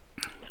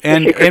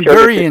 And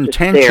very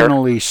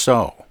intentionally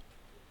so.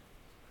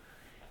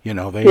 You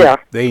know,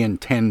 they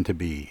intend to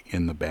be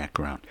in the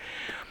background.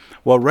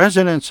 Well,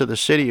 residents of the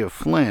city of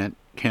Flint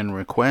can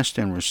request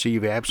and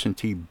receive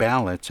absentee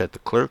ballots at the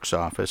clerk's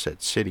office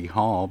at City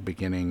Hall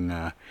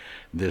beginning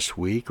this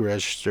week.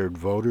 Registered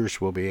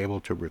voters will be able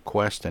to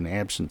request an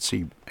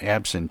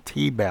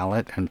absentee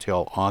ballot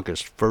until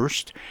August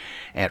 1st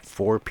at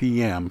 4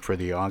 p.m. for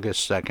the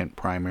August 2nd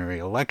primary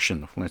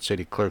election. The Flint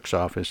City Clerk's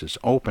office is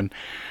open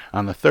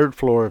on the 3rd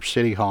floor of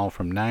City Hall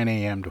from 9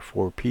 a.m. to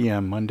 4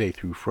 p.m. Monday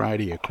through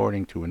Friday,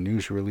 according to a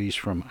news release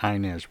from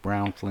Inez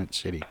Brown, Flint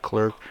City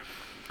Clerk.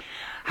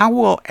 How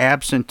will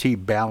absentee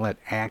ballot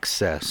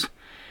access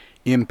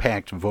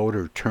impact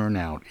voter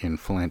turnout in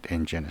Flint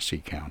and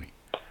Genesee County?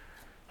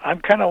 I'm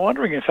kind of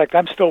wondering. In fact,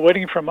 I'm still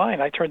waiting for mine.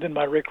 I turned in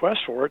my request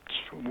for it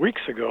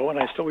weeks ago, and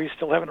we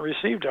still haven't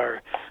received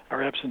our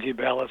absentee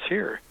ballots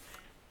here.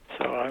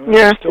 So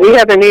we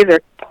haven't either.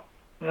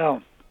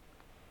 No.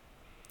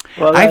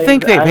 Well, I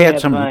think they've had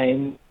some.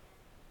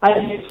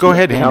 Go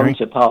ahead, Henry.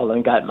 Township Hall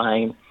and got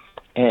mine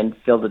and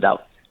filled it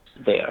out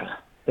there.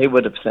 They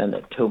would have sent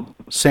it to me.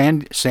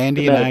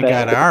 Sandy and I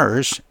got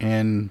ours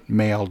and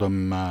mailed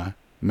them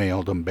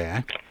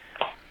back.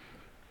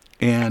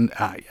 And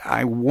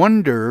I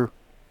wonder.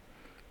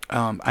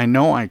 I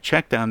know I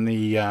checked on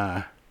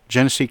the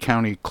Genesee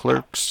County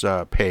Clerk's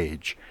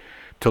page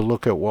to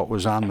look at what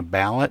was on the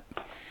ballot,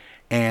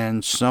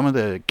 and some of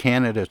the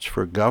candidates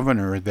for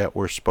governor that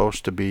were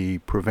supposed to be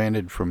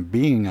prevented from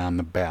being on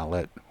the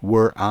ballot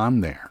were on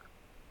there.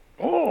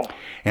 Oh.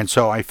 And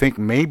so I think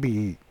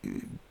maybe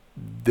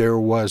there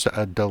was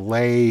a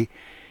delay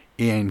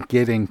in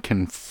getting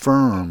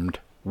confirmed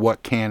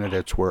what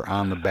candidates were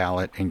on the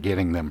ballot and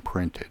getting them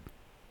printed.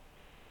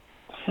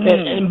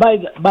 And by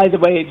the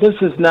way, this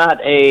is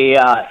not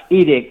a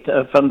edict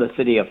from the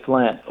city of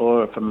Flint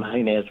or from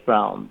Inez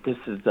Brown. This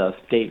is a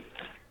state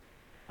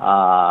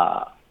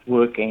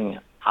working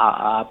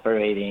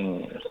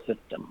operating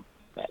system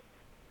that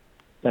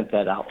sent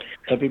that out.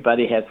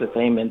 Everybody has the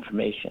same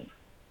information.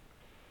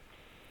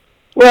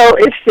 Well,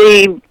 if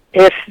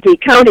the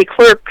county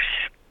clerk's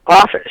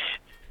office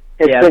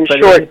has been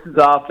short. It's his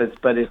office,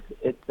 but it's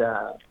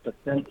the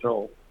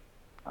central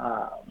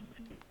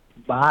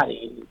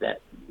body that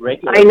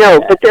regulates. I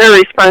know, but they're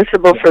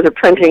responsible for the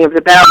printing of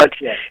the ballots,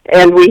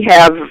 and we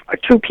have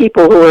 2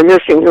 people who are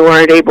missing who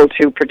aren't able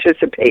to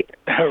participate.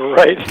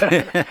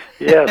 Right.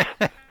 Yes.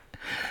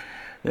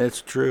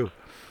 That's true.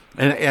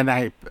 And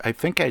I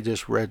think I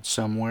just read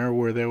somewhere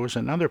where there was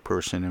another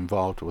person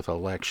involved with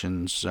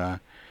elections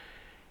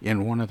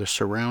in one of the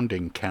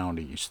surrounding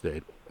counties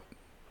that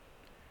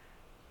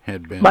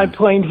had been... My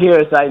point here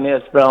is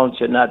Inez Brown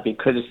should not be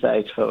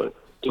criticized for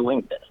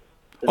doing this.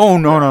 Oh,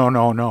 no.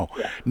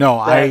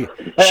 No,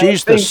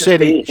 she's the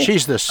city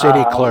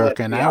clerk,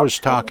 and I was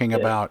talking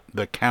about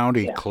the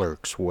county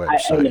clerk's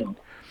website.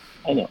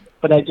 I know,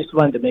 but I just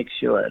wanted to make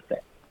sure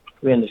that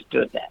we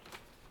understood that.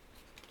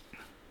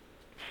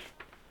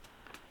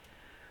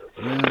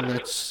 Well,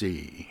 let's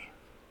see.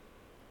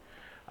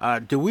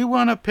 Do we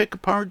want to pick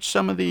apart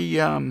some of the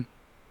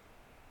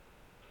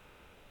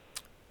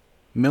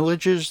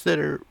millages that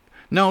are...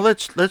 No,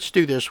 let's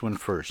do this one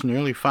first.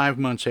 Nearly 5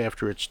 months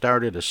after it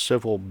started, a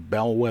civil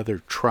bellwether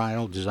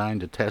trial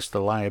designed to test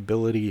the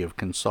liability of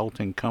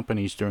consulting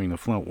companies during the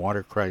Flint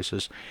water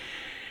crisis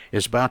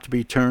is about to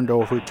be turned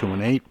over to an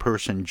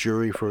 8-person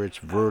jury for its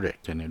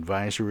verdict. An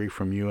advisory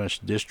from U.S.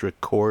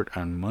 District Court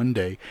on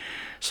Monday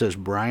says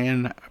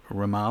Brian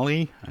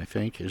Ramali, I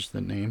think is the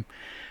name,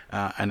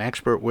 an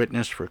expert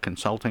witness for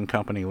consulting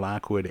company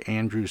Lockwood,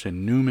 Andrews,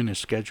 and Newman was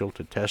scheduled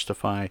to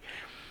testify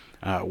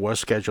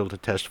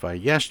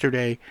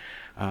yesterday,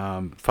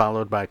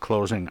 followed by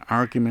closing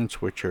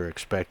arguments, which are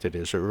expected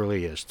as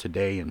early as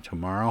today and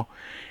tomorrow.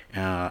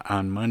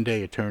 On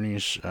Monday,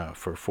 attorneys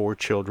for 4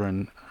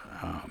 children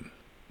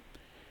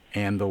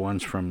and the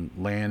ones from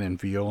Land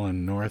and Viola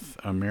in North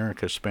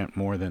America spent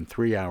more than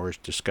 3 hours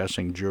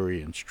discussing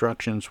jury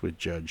instructions with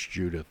Judge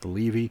Judith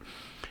Levy,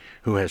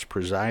 who has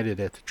presided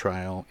at the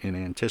trial in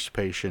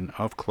anticipation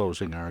of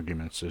closing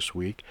arguments this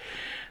week.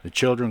 The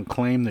children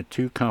claim the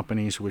 2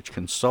 companies which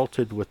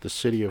consulted with the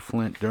city of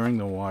Flint during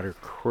the water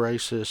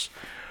crisis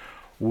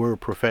were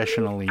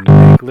professionally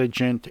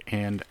negligent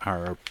and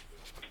are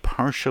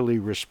partially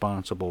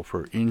responsible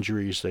for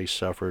injuries they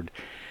suffered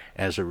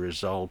as a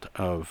result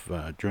of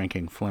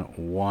drinking Flint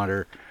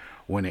water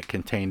when it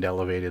contained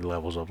elevated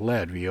levels of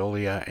lead.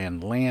 Veolia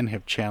and Land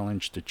have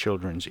challenged the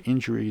children's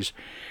injuries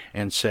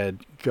and said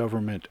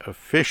government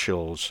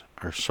officials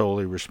are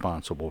solely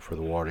responsible for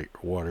the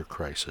water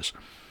crisis.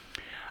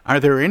 Are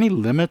there any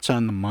limits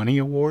on the money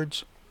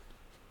awards?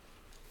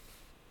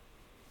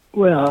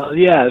 Well,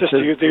 yeah. Just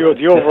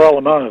the overall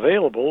amount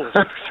available.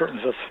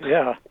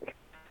 Yeah.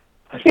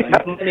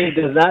 Money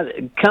does not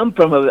come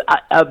from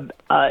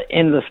a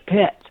endless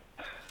pit.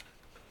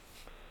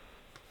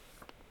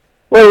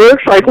 Well, it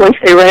looks like once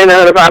they ran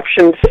out of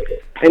options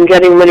in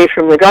getting money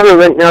from the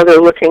government, now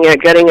they're looking at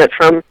getting it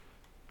from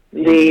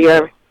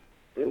the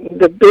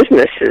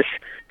businesses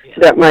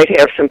that might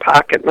have some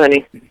pocket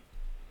money.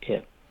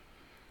 Yeah.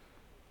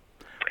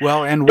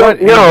 Well, and what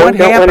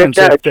happens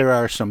if there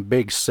are some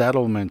big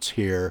settlements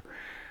here?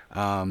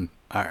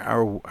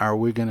 Are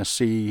we going to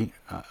see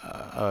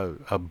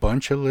a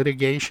bunch of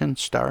litigation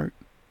start?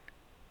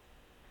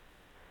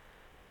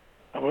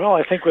 Well,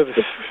 I think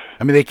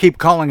they keep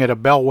calling it a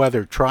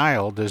bellwether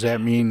trial. Does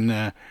that mean...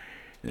 As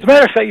a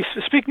matter of fact,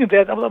 speaking of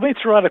that, let me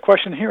throw out a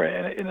question here.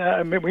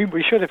 And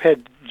we should have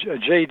had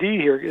J.D.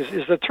 here.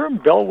 Is the term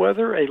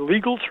bellwether a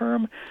legal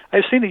term?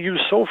 I've seen it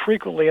used so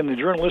frequently in the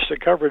journalistic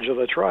coverage of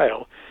the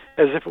trial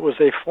as if it was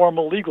a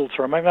formal legal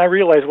term. I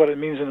realize what it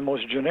means in the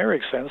most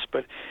generic sense,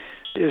 but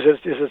is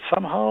it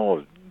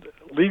somehow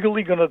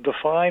legally going to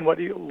define what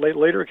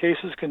later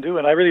cases can do?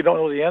 And I really don't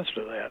know the answer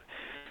to that.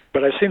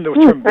 But I've seen the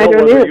term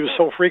bellwether used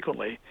so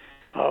frequently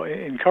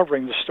in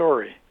covering the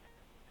story.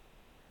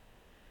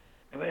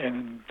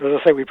 And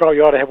as I say, we probably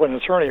ought to have an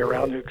attorney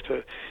around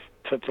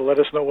to let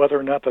us know whether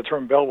or not the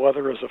term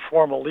bellwether is a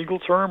formal legal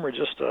term or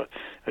just a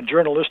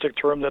journalistic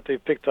term that they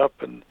picked up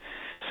and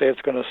say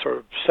it's going to sort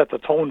of set the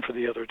tone for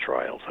the other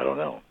trials. I don't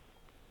know.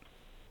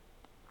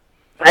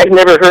 I've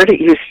never heard it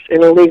used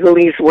in a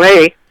legalese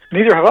way.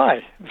 Neither have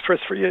I.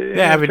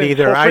 I haven't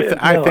either.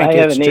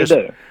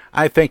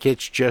 I think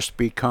it's just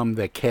become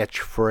the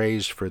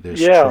catchphrase for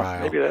this trial. Yeah,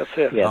 maybe that's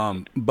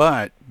it.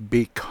 But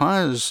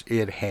because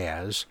it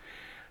has,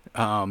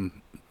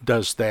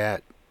 does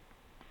that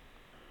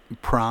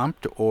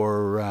prompt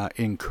or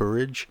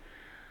encourage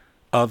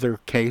other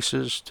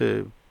cases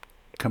to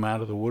come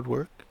out of the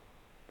woodwork?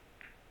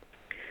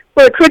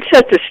 Well, it could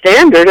set the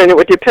standard, and it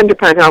would depend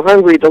upon how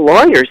hungry the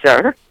lawyers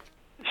are.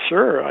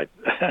 Sure,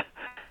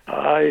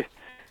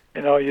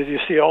 you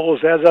see all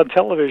those ads on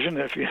television.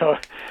 If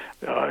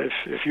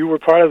you were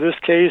part of this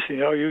case,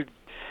 you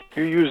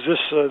used this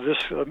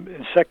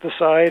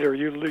insecticide, or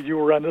you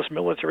were on this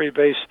military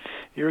base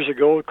years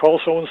ago. Call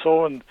so and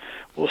so, and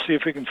we'll see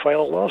if we can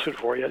file a lawsuit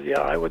for you.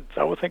 Yeah, I would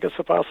think it's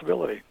a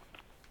possibility.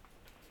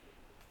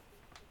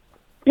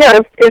 Yeah,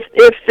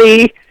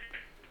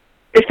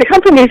 if the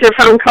companies are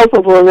found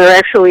culpable and they're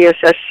actually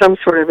assessed some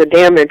sort of a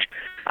damage,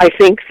 I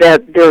think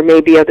that there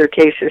may be other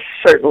cases,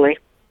 certainly.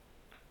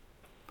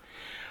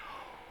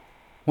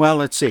 Well,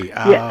 let's see.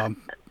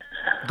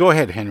 Go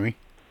ahead, Henry.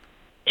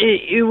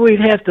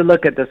 We'd have to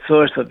look at the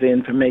source of the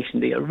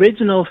information, the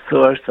original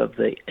source of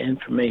the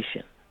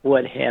information,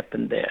 what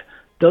happened there.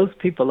 Those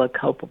people are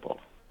culpable.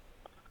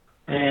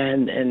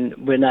 And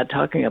we're not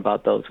talking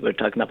about those. We're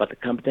talking about the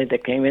company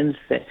that came in and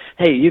said,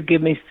 hey, you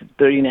give me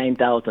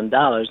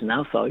 $39,000 and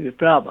I'll solve your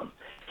problem.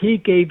 He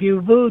gave you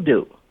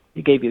voodoo.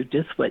 He gave you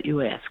just what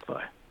you asked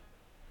for.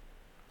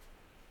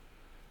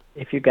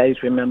 If you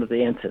guys remember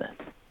the incident.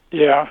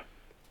 Yeah.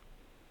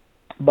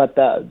 But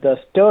the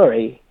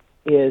story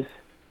is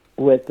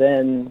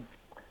within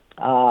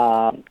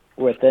the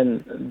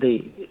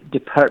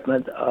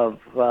Department of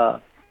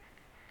Water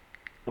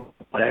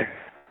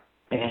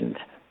and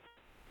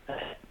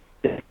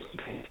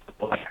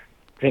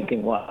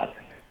drinking water.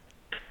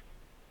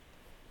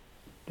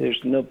 There's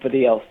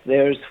nobody else.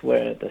 There's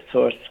where the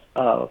source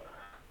of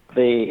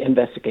the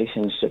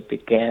investigation should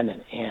begin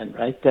and end,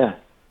 right there.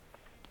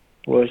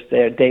 Was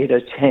their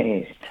data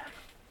changed?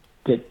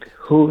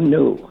 Who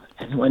knew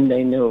and when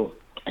they knew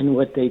and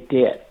what they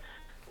did?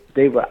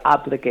 They were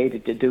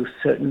obligated to do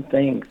certain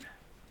things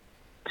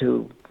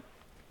to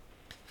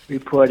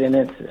report an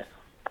incident.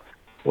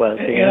 Well,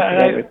 the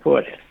incident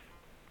reported.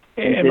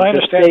 And my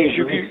understanding is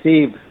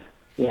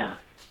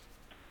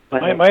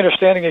My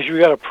understanding is you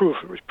got to prove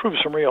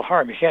some real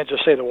harm. You can't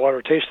just say the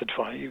water tasted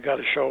funny. You got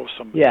to show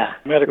some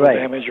medical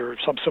damage or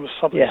something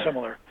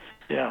similar.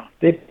 Yeah.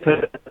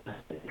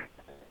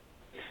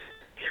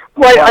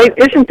 Well,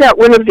 isn't that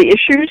one of the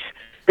issues?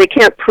 They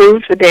can't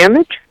prove the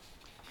damage.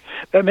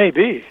 That may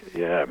be.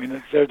 Yeah. I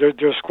mean,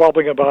 they're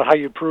squabbling about how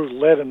you prove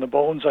lead in the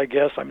bones. I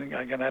guess. I mean,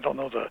 again, I don't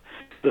know the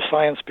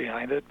science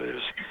behind it, but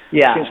it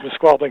seems to be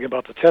squabbling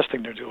about the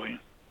testing they're doing.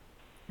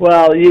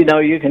 Well, you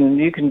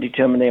can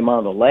determine the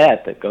amount of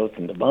lead that goes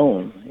in the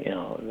bone,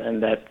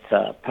 and that's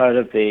part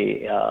of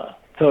the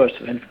source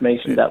of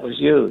information that was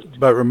used.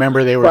 But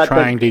remember, they were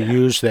trying to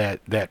use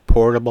that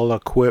portable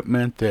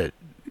equipment that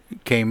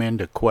came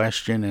into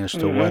question as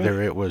to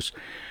whether it was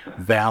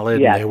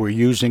valid. Yeah. They were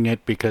using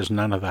it because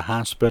none of the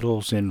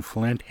hospitals in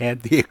Flint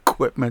had the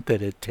equipment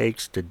that it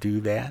takes to do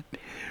that.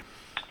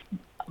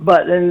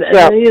 But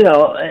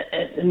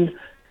and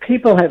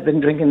people have been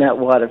drinking that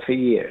water for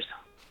years.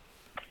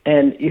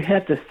 And you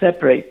have to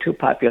separate two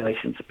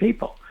populations of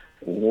people.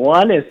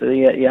 One is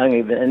the young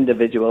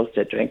individuals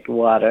that drink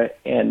water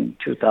in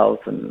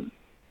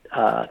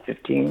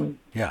 2015.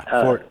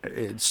 Yeah,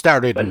 it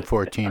started in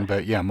 14,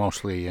 but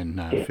mostly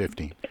in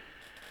 15.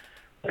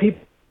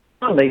 People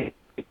only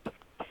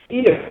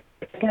here.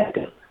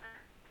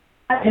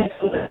 I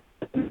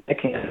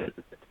can't.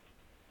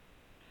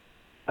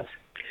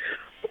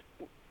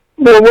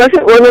 Well,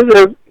 wasn't one of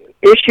the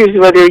issues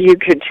whether you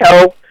could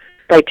tell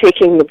by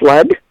taking the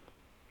blood?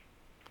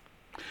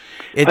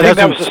 I think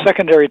that was a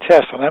secondary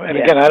test, and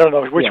again, I don't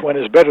know which one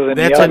is better than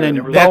the other.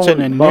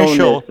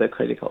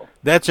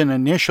 That's an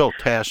initial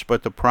test,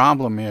 but the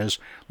problem is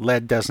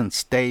lead doesn't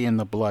stay in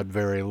the blood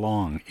very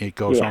long. It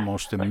goes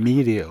almost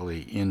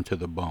immediately into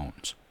the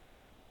bones.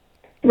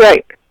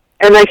 Right,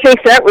 and I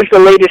think that was the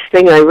latest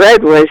thing I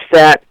read was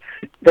that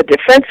the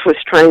defense was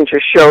trying to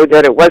show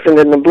that it wasn't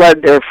in the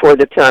blood, therefore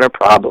that's not a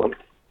problem.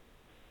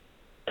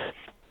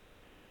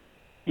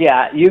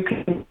 Yeah, you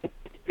can.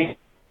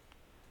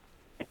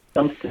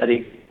 Some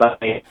study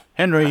by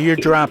Henry, you're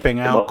dropping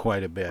out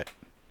quite a bit.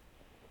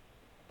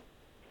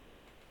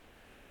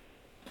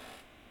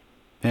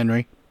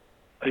 Henry?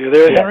 Are you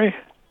there, Henry?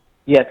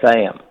 Yes,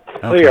 I am.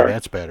 Okay,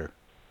 that's better.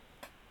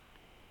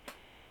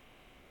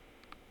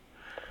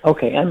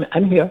 Okay,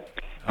 I'm here.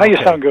 Now you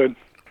sound good.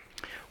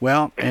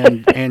 Well,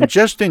 and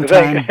just in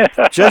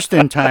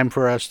time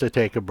for us to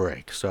take a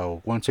break.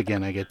 So once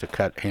again, I get to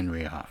cut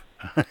Henry off.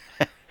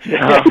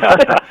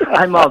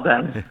 I'm all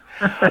done.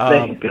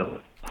 Thank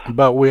you.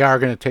 But we are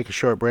going to take a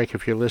short break.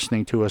 If you're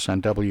listening to us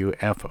on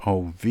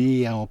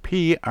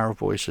WFOVLP, Our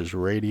Voices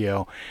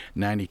Radio,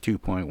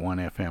 92.1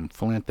 FM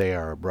Flint. They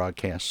are a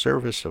broadcast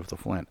service of the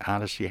Flint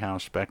Odyssey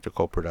House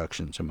Spectacle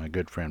Productions and my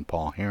good friend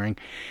Paul Herring.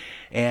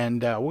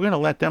 And we're going to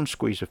let them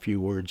squeeze a few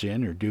words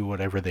in or do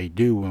whatever they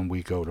do when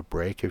we go to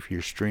break. If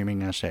you're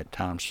streaming us at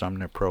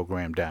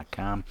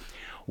TomSumnerProgram.com,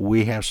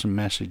 we have some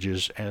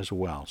messages as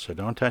well. So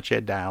don't touch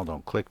that dial.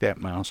 Don't click that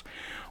mouse.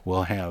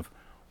 We'll have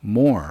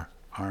more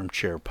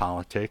Armchair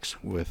Politics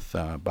with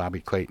Bobby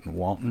Clayton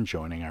Walton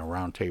joining our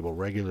roundtable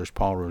regulars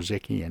Paul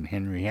Rosicki and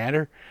Henry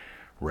Hatter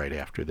right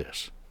after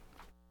this.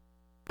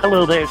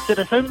 Hello there,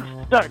 citizens.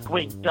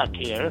 Darkwing Duck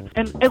here,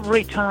 and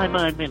every time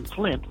I'm in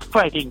Flint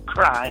fighting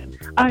crime,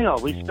 I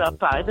always stop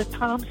by the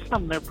Tom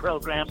Sumner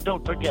program.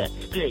 Don't forget,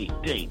 stay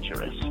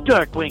dangerous.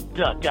 Darkwing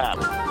Duck out.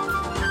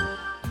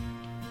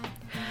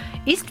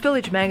 East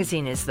Village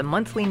Magazine is the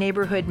monthly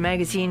neighborhood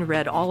magazine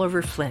read all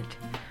over Flint.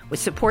 With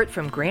support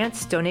from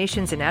grants,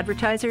 donations, and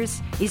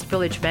advertisers, East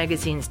Village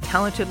Magazine's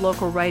talented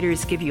local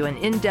writers give you an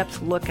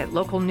in-depth look at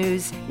local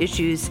news,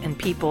 issues, and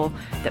people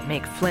that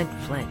make Flint,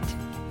 Flint.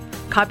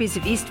 Copies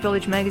of East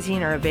Village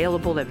Magazine are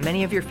available at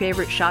many of your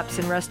favorite shops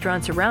and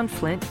restaurants around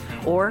Flint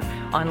or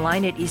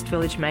online at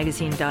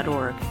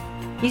eastvillagemagazine.org.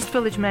 East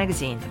Village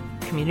Magazine,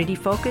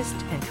 community-focused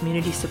and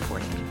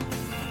community-supported.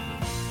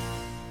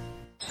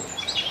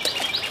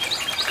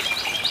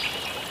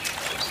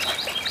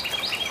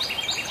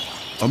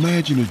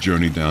 Imagine a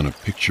journey down a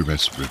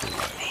picturesque river.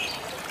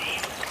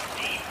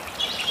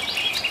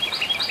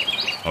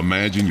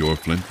 Imagine your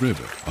Flint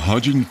River,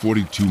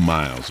 142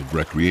 miles of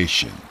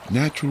recreation,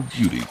 natural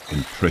beauty,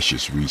 and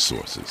precious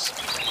resources.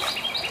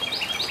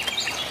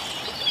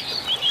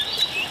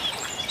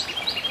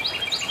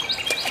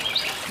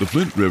 The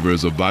Flint River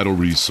is a vital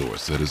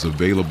resource that is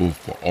available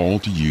for all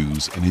to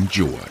use and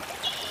enjoy.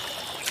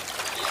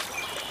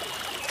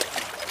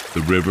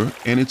 The river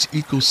and its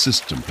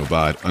ecosystem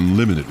provide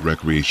unlimited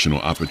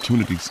recreational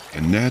opportunities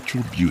and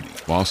natural beauty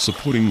while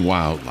supporting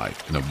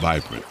wildlife in a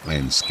vibrant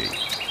landscape.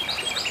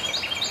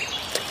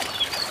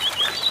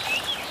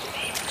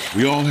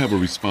 We all have a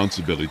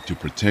responsibility to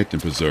protect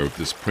and preserve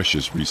this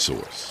precious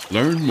resource.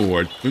 Learn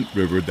more at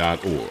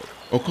flintriver.org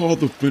or call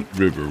the Flint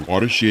River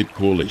Watershed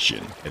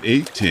Coalition at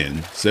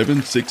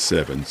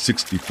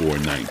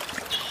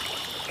 810-767-6490.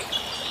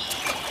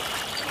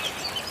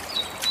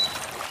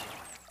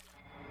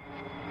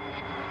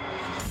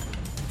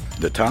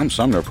 The Tom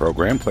Sumner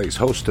Program plays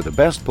host to the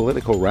best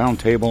political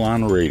roundtable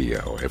on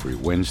radio every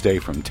Wednesday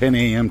from 10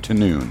 a.m. to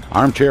noon.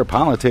 Armchair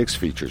Politics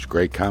features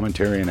great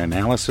commentary and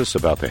analysis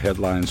about the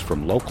headlines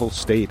from local,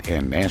 state,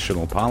 and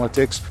national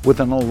politics with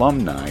an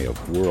alumni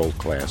of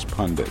world-class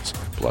pundits,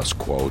 plus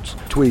quotes,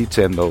 tweets,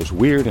 and those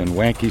weird and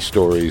wacky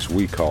stories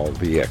we call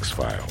the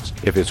X-Files.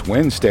 If it's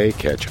Wednesday,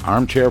 catch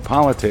Armchair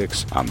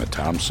Politics on the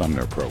Tom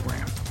Sumner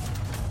Program.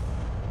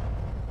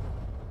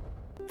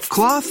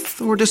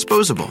 Cloth or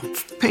disposable?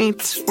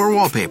 Paint or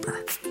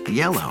wallpaper?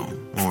 Yellow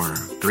or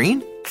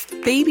green?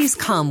 Babies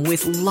come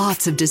with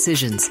lots of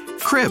decisions.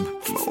 Crib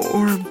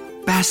or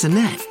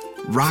bassinet?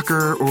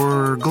 Rocker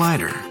or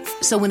glider?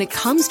 So when it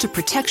comes to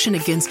protection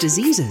against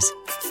diseases,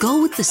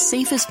 go with the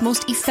safest,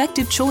 most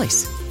effective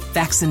choice,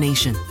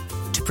 vaccination.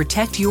 To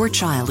protect your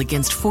child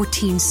against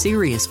 14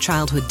 serious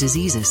childhood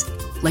diseases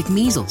like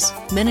measles,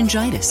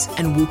 meningitis,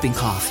 and whooping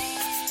cough.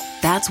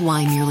 That's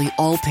why nearly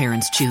all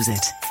parents choose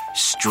it.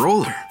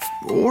 Stroller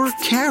or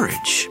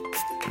carriage?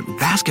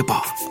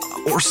 Basketball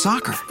or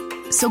soccer?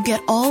 So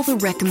get all the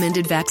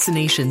recommended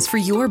vaccinations for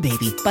your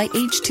baby by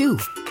age 2.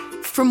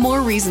 For more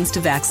reasons to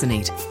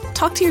vaccinate,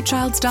 talk to your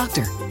child's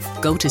doctor.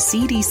 Go to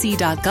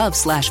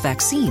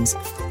cdc.gov/vaccines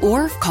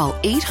or call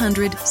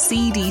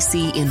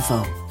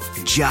 800-CDC-INFO.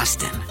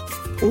 Justin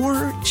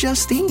or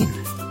Justine.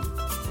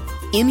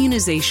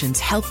 Immunizations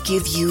help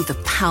give you the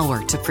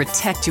power to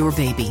protect your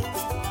baby.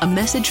 A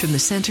message from the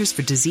Centers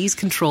for Disease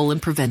Control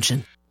and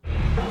Prevention.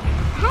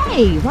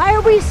 Hey, why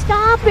are we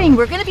stopping?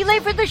 We're going to be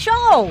late for the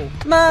show.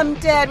 Mom,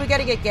 Dad, we got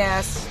to get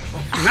gas.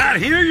 Not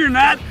here, you're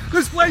not.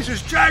 This place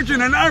is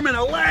charging an arm and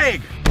a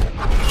leg.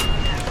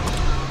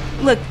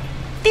 Look,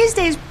 these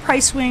days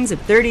price swings of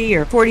 30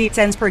 or 40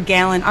 cents per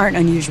gallon aren't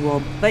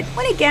unusual, but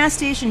when a gas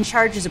station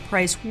charges a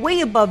price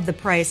way above the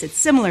price at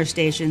similar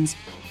stations,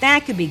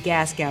 that could be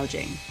gas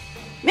gouging.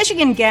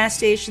 Michigan gas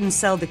stations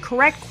sell the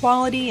correct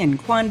quality and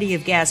quantity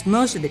of gas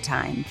most of the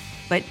time,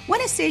 but when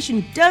a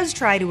station does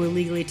try to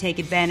illegally take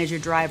advantage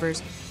of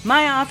drivers,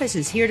 my office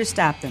is here to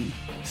stop them.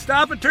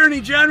 Stop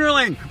Attorney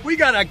Generaling! We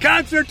got a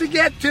concert to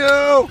get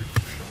to!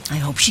 I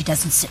hope she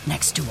doesn't sit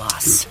next to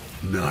us.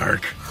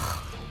 Narc.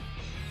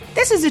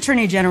 This is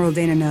Attorney General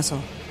Dana Nussel.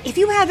 If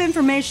you have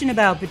information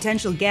about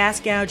potential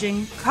gas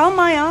gouging, call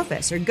my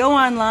office or go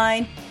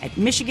online at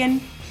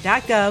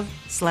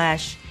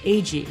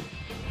michigan.gov/AG.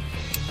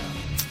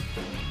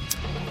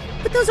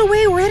 Put those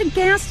away, we're at a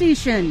gas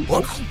station.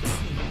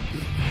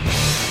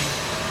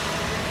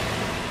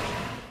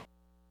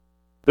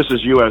 This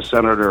is U.S.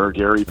 Senator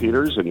Gary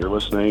Peters, and you're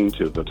listening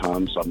to the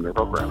Tom Sumner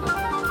Program.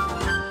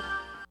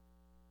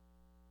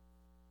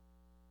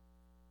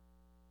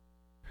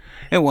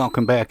 And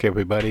welcome back,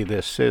 everybody.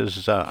 This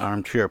is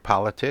Armchair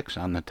Politics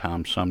on the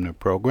Tom Sumner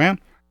Program.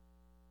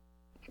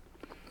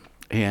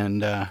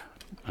 And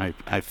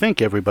I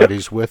think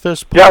everybody's with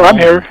us. Yeah, Paul I'm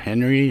here.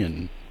 Henry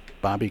and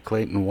Bobby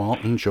Clayton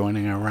Walton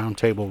joining our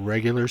roundtable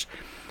regulars.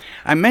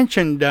 I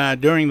mentioned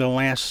during the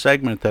last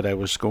segment that I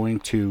was going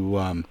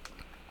to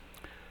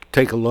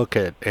take a look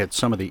at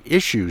some of the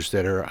issues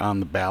that are on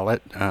the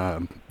ballot.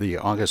 The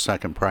August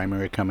 2nd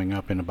primary coming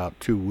up in about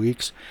 2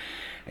 weeks.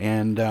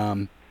 And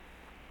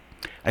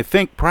I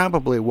think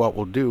probably what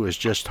we'll do is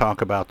just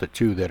talk about the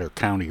two that are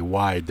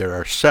county-wide. There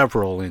are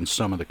several in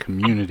some of the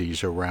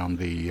communities around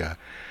the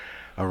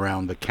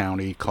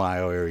county.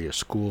 Clio Area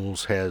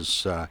Schools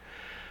has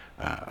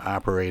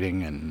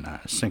operating and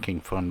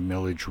sinking fund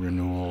millage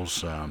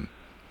renewals.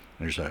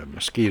 There's a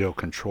mosquito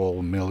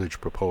control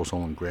millage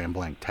proposal in Grand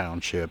Blanc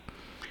Township.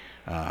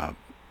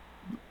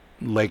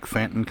 Lake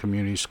Fenton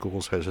Community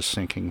Schools has a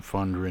sinking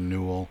fund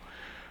renewal.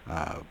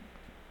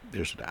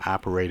 There's an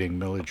operating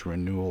millage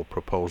renewal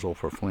proposal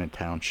for Flint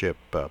Township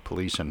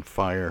Police and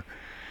Fire.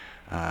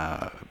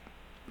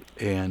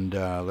 And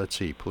let's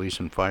see, Police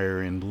and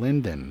Fire in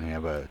Linden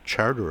have a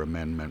charter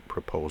amendment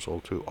proposal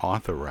to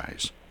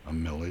authorize a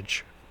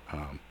millage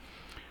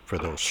for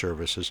those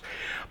services.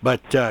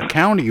 But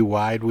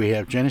county-wide, we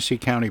have Genesee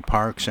County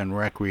Parks and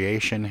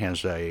Recreation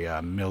has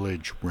a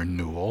millage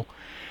renewal.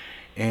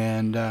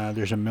 And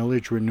there's a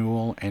millage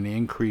renewal and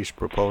increase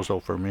proposal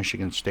for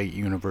Michigan State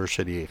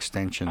University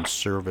Extension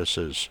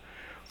Services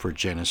for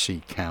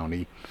Genesee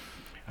County.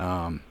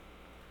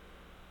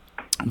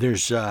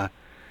 there's a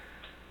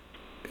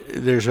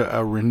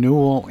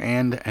renewal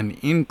and an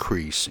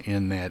increase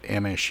in that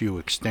MSU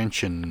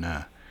extension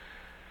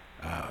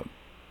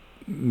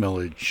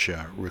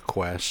millage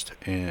request,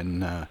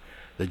 and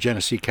the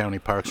Genesee County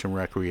Parks and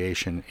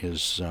Recreation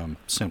is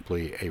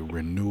simply a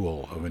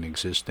renewal of an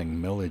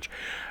existing millage.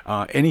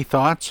 Any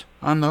thoughts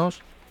on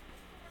those?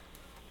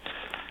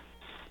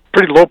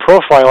 Pretty low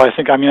profile, I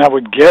think. I mean, I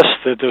would guess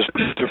that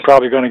they're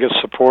probably going to get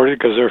supported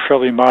because they're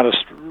fairly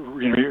modest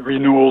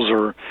renewals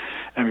or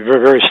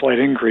very, very slight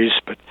increase.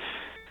 But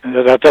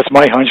that's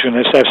my hunch. And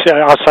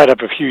outside of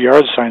a few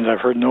yard signs,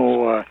 I've heard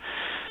no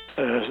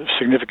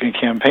significant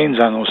campaigns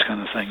on those kind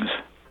of things.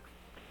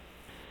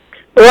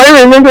 Well,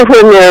 I remember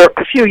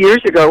a few years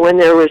ago when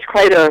there was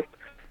quite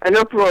an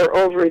uproar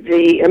over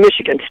the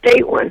Michigan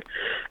State one,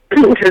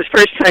 because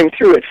first time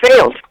through it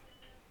failed.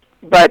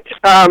 But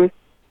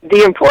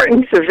the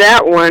importance of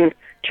that one,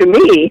 to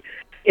me,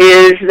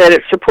 is that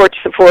it supports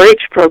the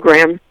 4-H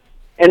program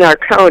in our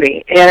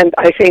county, and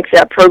I think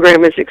that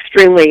program is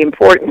extremely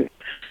important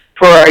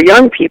for our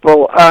young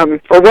people.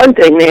 For one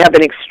thing, they have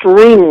an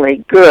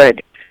extremely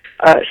good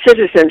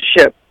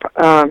citizenship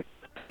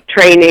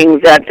training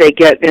that they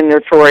get in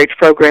their 4-H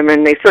program,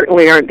 and they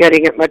certainly aren't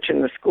getting it much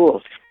in the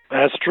schools.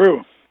 That's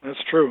true.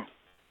 That's true.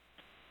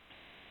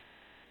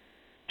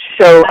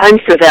 So I'm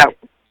for that.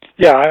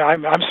 Yeah,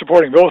 I'm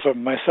supporting both of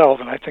them myself,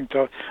 and I think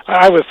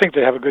I would think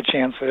they have a good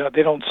chance.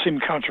 They don't seem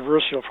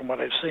controversial from what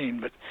I've seen,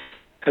 but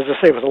as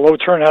I say, with a low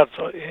turnout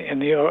in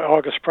the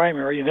August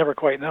primary, you never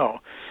quite know.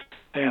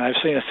 And I've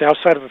seen it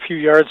outside of a few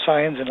yard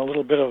signs and a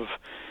little bit of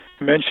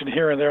mention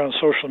here and there on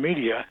social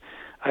media.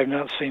 I've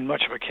not seen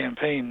much of a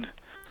campaign.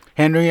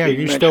 Henry, are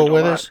you still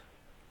with us?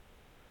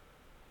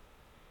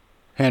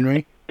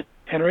 Henry?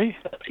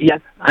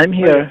 Yes, I'm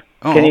here.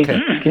 Oh, can okay.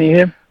 Can you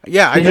hear?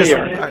 Yeah,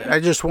 I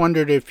just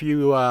wondered if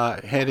you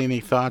had any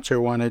thoughts or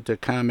wanted to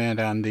comment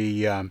on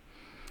the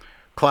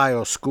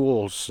Clio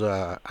Schools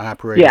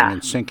operating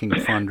and sinking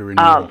fund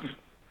renewal.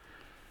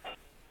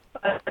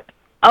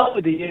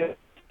 Over the year.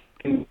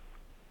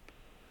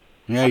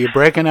 Yeah, you're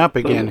breaking up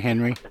again,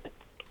 Henry.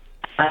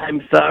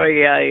 I'm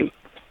sorry.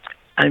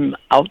 I'm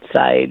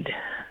outside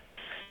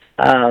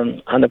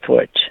on the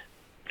porch,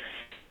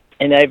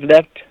 and I've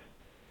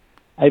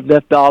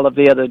left all of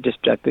the other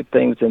destructive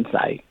things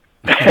inside.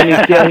 Can you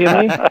still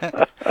hear me?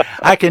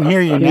 I can hear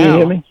you now. Can you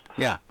hear me?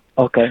 Yeah.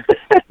 Okay.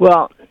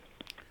 Well,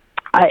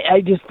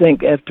 I just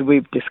think after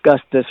we've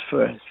discussed this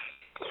for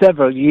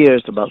several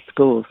years about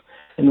schools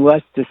and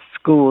watched the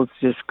schools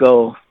just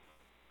go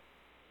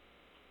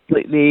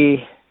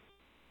completely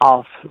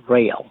off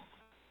rail,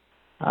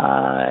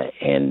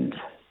 and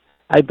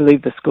I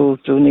believe the schools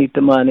do need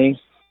the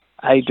money.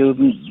 I do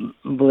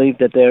believe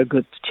that there are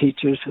good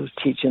teachers who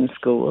teach in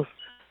schools.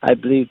 I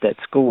believe that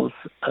schools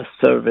are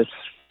service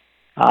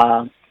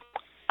a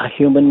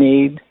human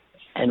need,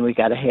 and we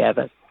got to have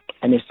it,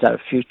 and it's our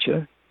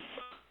future.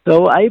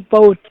 So I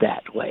vote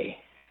that way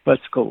for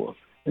schools,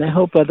 and I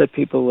hope other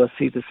people will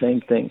see the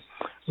same thing.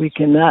 We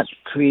cannot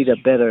create a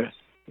better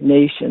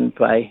nation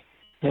by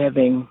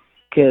having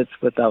kids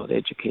without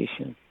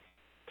education.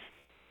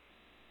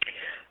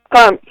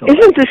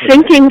 Isn't the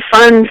sinking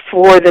fund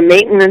for the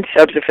maintenance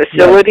of the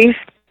facilities?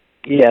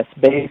 Yes,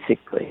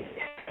 basically.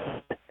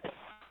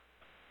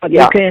 But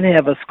you can't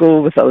have a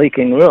school with a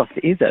leaking roof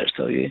either.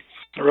 So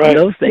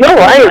those things. No,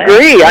 I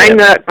agree. I'm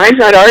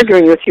not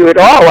arguing with you at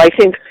all. I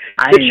think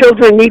the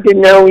children need to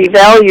know we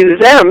value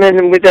them,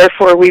 and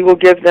therefore we will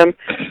give them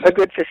a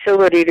good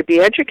facility to be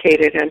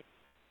educated in.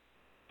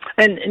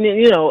 And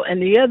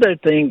the other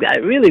thing that I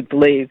really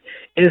believe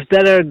is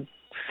that our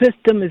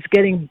system is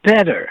getting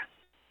better.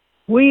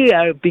 We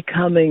are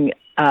becoming.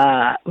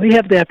 We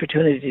have the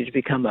opportunity to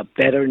become a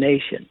better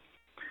nation.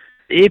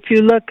 If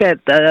you look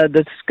at the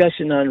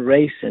discussion on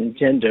race and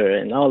gender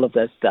and all of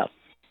that stuff,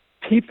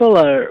 people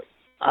are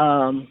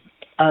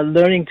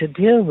learning to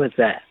deal with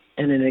that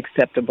in an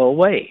acceptable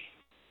way.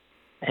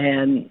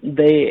 And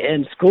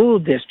school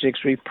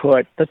districts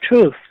report the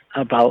truth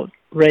about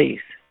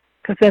race,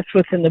 because that's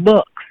what's in the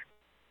books.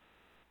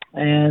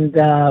 And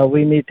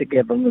we need to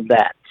give them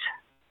that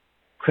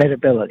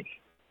credibility.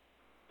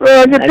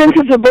 Well, it depends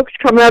if the books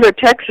come out of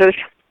Texas.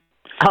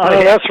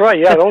 Oh, that's right.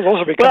 Yeah, those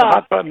are becoming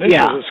hot button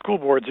issues of school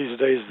boards these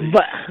days.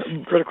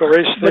 Critical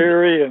race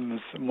theory and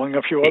among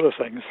a few other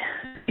things.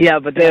 Yeah,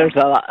 but there's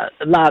a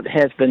lot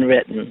has been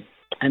written,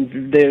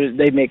 and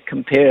they make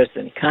contrast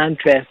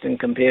and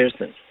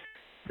comparison,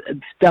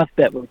 stuff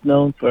that was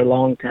known for a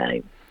long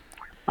time.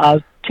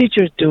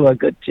 Teachers do a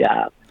good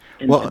job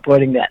in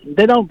supporting that.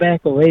 They don't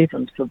back away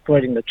from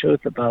supporting the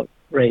truth about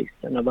race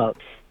and about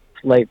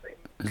slavery.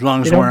 As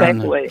long as they don't we're back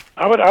on away.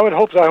 I would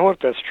hope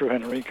that's true,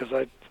 Henry, because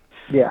I've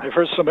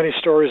heard so many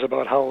stories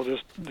about how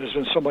there's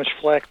been so much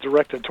flack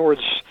directed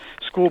towards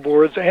school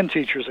boards and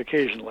teachers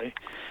occasionally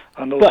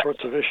on those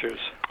sorts of issues.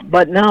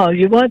 But now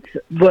once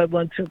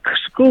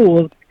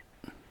schools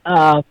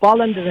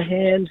fall into the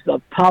hands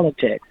of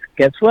politics,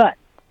 guess what?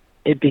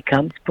 It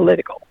becomes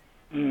political.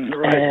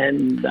 Right.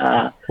 And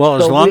as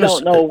long we as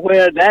don't know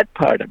where that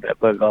part of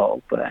it will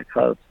go,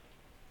 because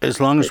As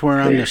long as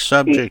we're on the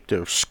subject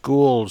of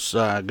schools,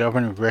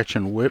 Governor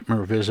Gretchen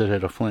Whitmer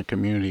visited a Flint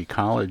Community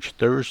College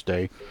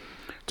Thursday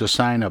to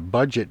sign a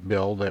budget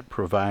bill that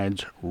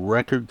provides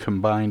record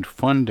combined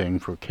funding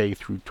for K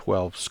through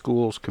 12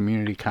 schools,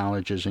 community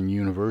colleges, and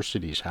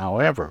universities.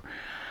 However,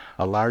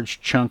 a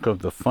large chunk of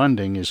the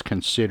funding is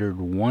considered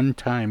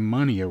one-time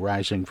money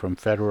arising from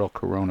federal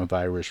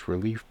coronavirus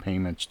relief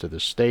payments to the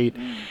state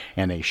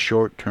and a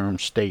short-term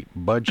state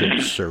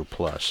budget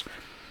surplus.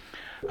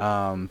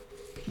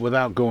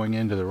 Without going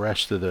into the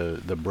rest of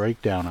the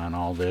breakdown on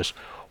all this,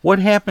 what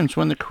happens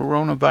when the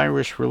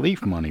coronavirus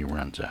relief money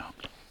runs out?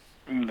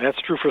 That's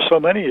true for so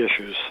many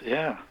issues.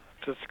 Yeah,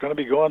 it's going to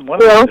be gone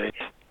one of these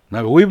days.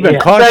 Now, we've been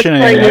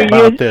cautioning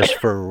about this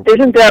for...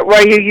 Isn't that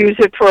why you use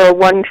it for a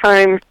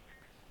one-time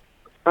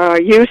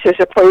use as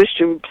opposed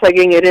to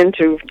plugging it in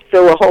to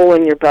fill a hole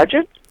in your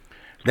budget?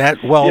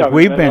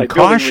 We've been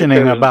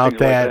cautioning about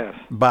that,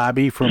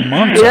 Bobby, for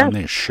months on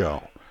this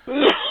show.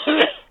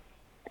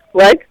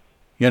 What?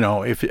 You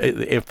know,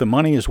 if the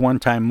money is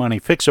one-time money,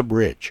 fix a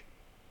bridge,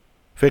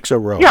 fix a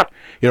road. Yeah.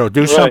 You know,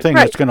 do something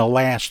that's going to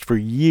last for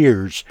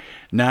years,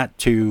 not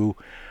to,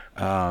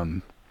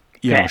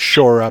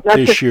 shore up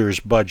this year's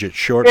budget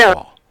shortfall.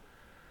 Yeah.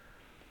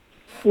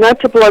 Not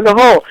to plug a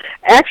hole.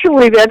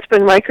 Actually, that's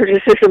been my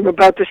criticism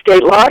about the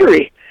state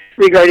lottery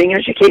regarding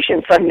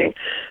education funding.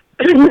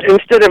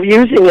 Instead of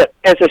using it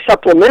as a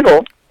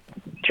supplemental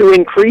to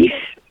increase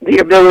the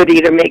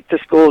ability to make the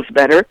schools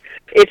better,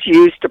 it's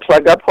used to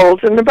plug up holes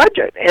in the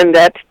budget, and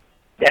that's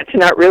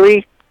not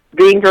really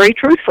being very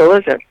truthful,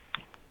 is it?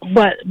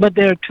 But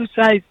there are two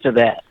sides to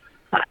that.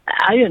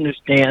 I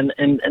understand,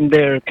 and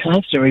there are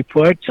constant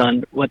reports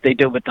on what they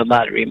do with the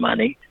lottery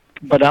money,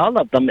 but all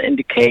of them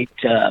indicate,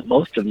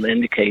 most of them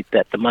indicate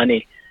that the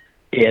money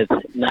is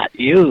not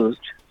used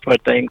for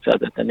things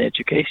other than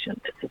education.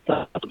 It's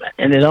a supplement,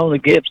 and it only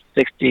gives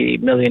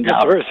 $60 million.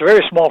 It's a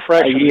very small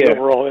fraction of the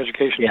overall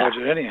education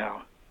budget,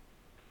 anyhow.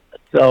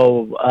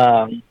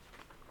 So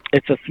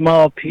it's a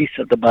small piece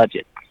of the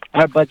budget.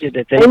 Our budget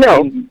is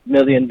 $18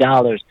 million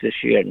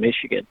this year in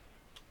Michigan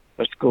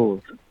for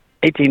schools.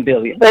 $18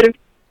 billion. But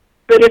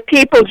if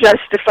people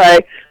justify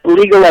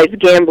legalized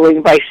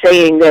gambling by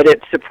saying that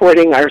it's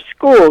supporting our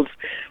schools,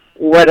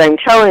 what I'm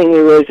telling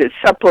you is it's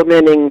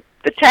supplementing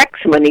the tax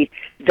money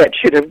that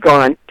should have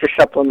gone to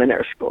supplement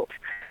our schools.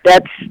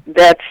 That's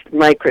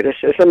my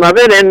criticism of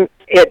it, and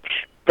it's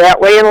that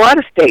way in a lot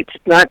of states.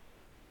 It's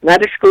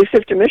not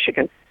exclusive to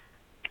Michigan.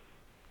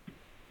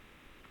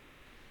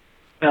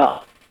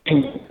 Well,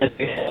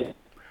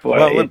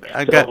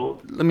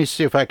 let me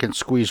see if I can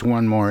squeeze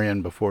one more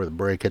in before the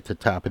break at the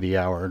top of the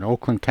hour. An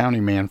Oakland County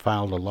man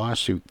filed a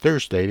lawsuit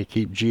Thursday to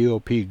keep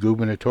GOP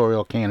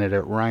gubernatorial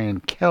candidate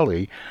Ryan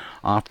Kelly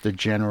off the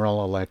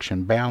general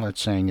election ballot,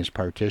 saying his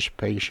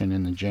participation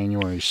in the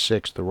January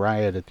 6th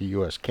riot at the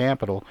U.S.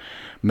 Capitol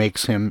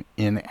makes him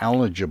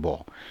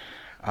ineligible.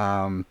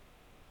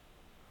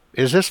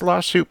 Is this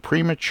lawsuit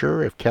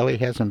premature if Kelly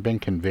hasn't been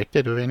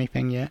convicted of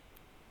anything yet?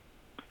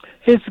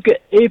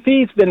 If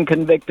he's been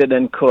convicted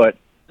in court,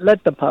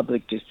 let the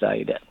public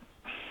decide it.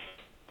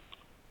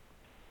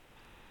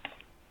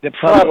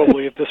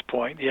 Probably at this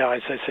point, yeah.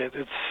 As I said,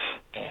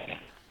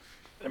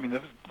 the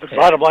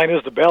bottom line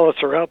is the ballots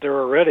are out there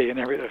already and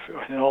everything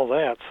and all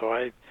that.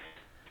 So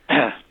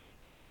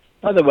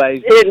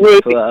otherwise, it may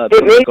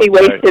be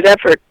wasted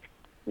effort.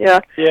 Yeah,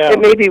 it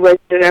may be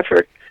wasted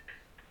effort.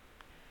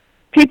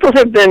 People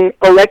have been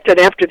elected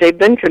after they've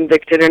been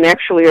convicted and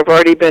actually have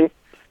already been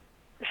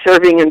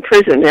serving in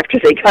prison after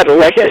they got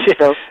elected.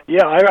 So.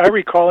 Yeah, I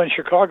recall in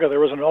Chicago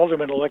there was an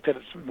alderman elected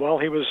while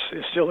he was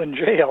still in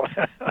jail.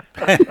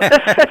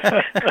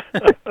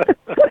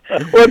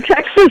 Well,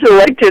 Texas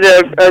elected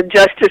a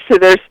justice to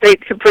their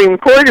state Supreme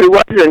Court who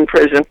was in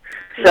prison.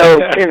 So,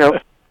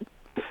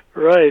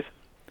 Right.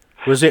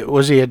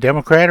 Was he a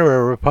Democrat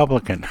or a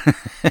Republican?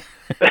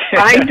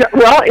 Aren't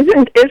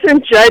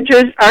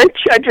judges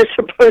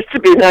supposed to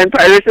be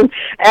nonpartisan?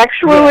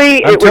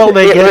 Actually, until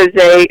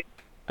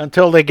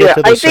they get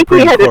to the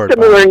Supreme Court. I think he had a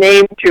similar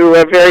name to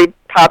a very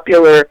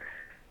popular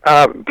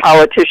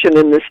politician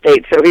in the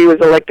state, so he was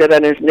elected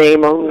on his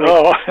name only.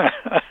 Oh.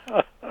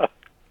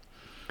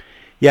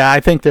 Yeah, I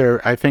think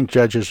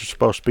judges are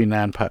supposed to be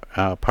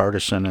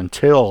non-partisan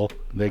until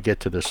they get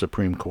to the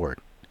Supreme Court.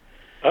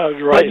 Right.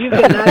 But you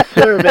cannot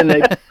serve in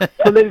a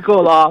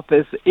political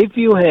office if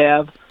you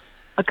have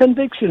a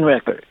conviction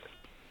record.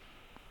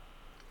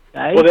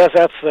 Right? Well,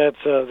 that's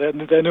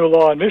that new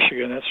law in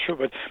Michigan. That's true,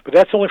 but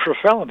that's only for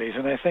felonies,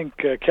 and I think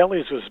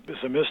Kelly's was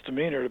a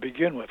misdemeanor to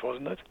begin with,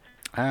 wasn't it?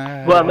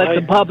 Well, let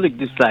the public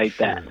decide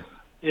that.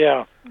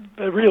 Yeah,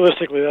 but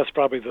realistically, that's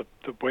probably the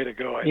way to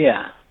go. I think.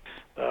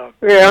 As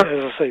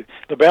I say,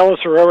 the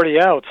ballots are already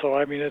out, so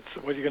I mean,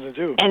 what are you going to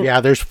do?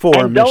 There's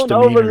 4 misdemeanor charges.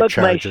 Don't overlook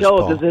my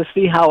show to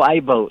see how I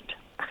vote.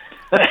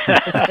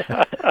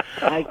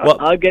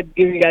 I'll give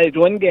you guys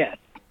one guess.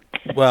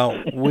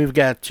 Well, we've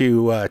got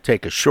to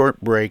take a short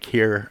break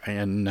here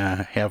and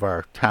have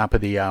our top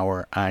of the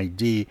hour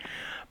ID.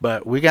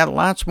 But we got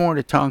lots more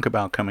to talk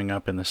about coming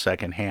up in the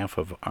second half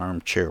of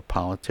Armchair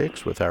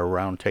Politics with our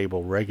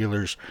roundtable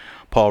regulars,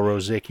 Paul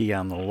Rosicki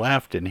on the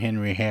left and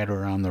Henry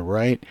Hatter on the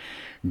right,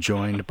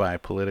 joined by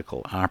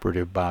political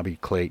operative Bobby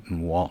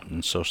Clayton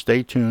Walton. So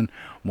stay tuned.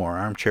 More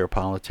Armchair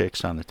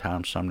Politics on the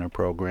Tom Sumner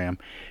program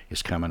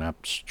is coming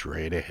up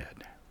straight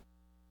ahead.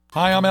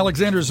 Hi, I'm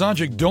Alexander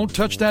Zonjic. Don't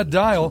touch that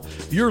dial.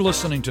 You're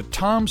listening to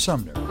Tom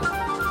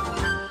Sumner.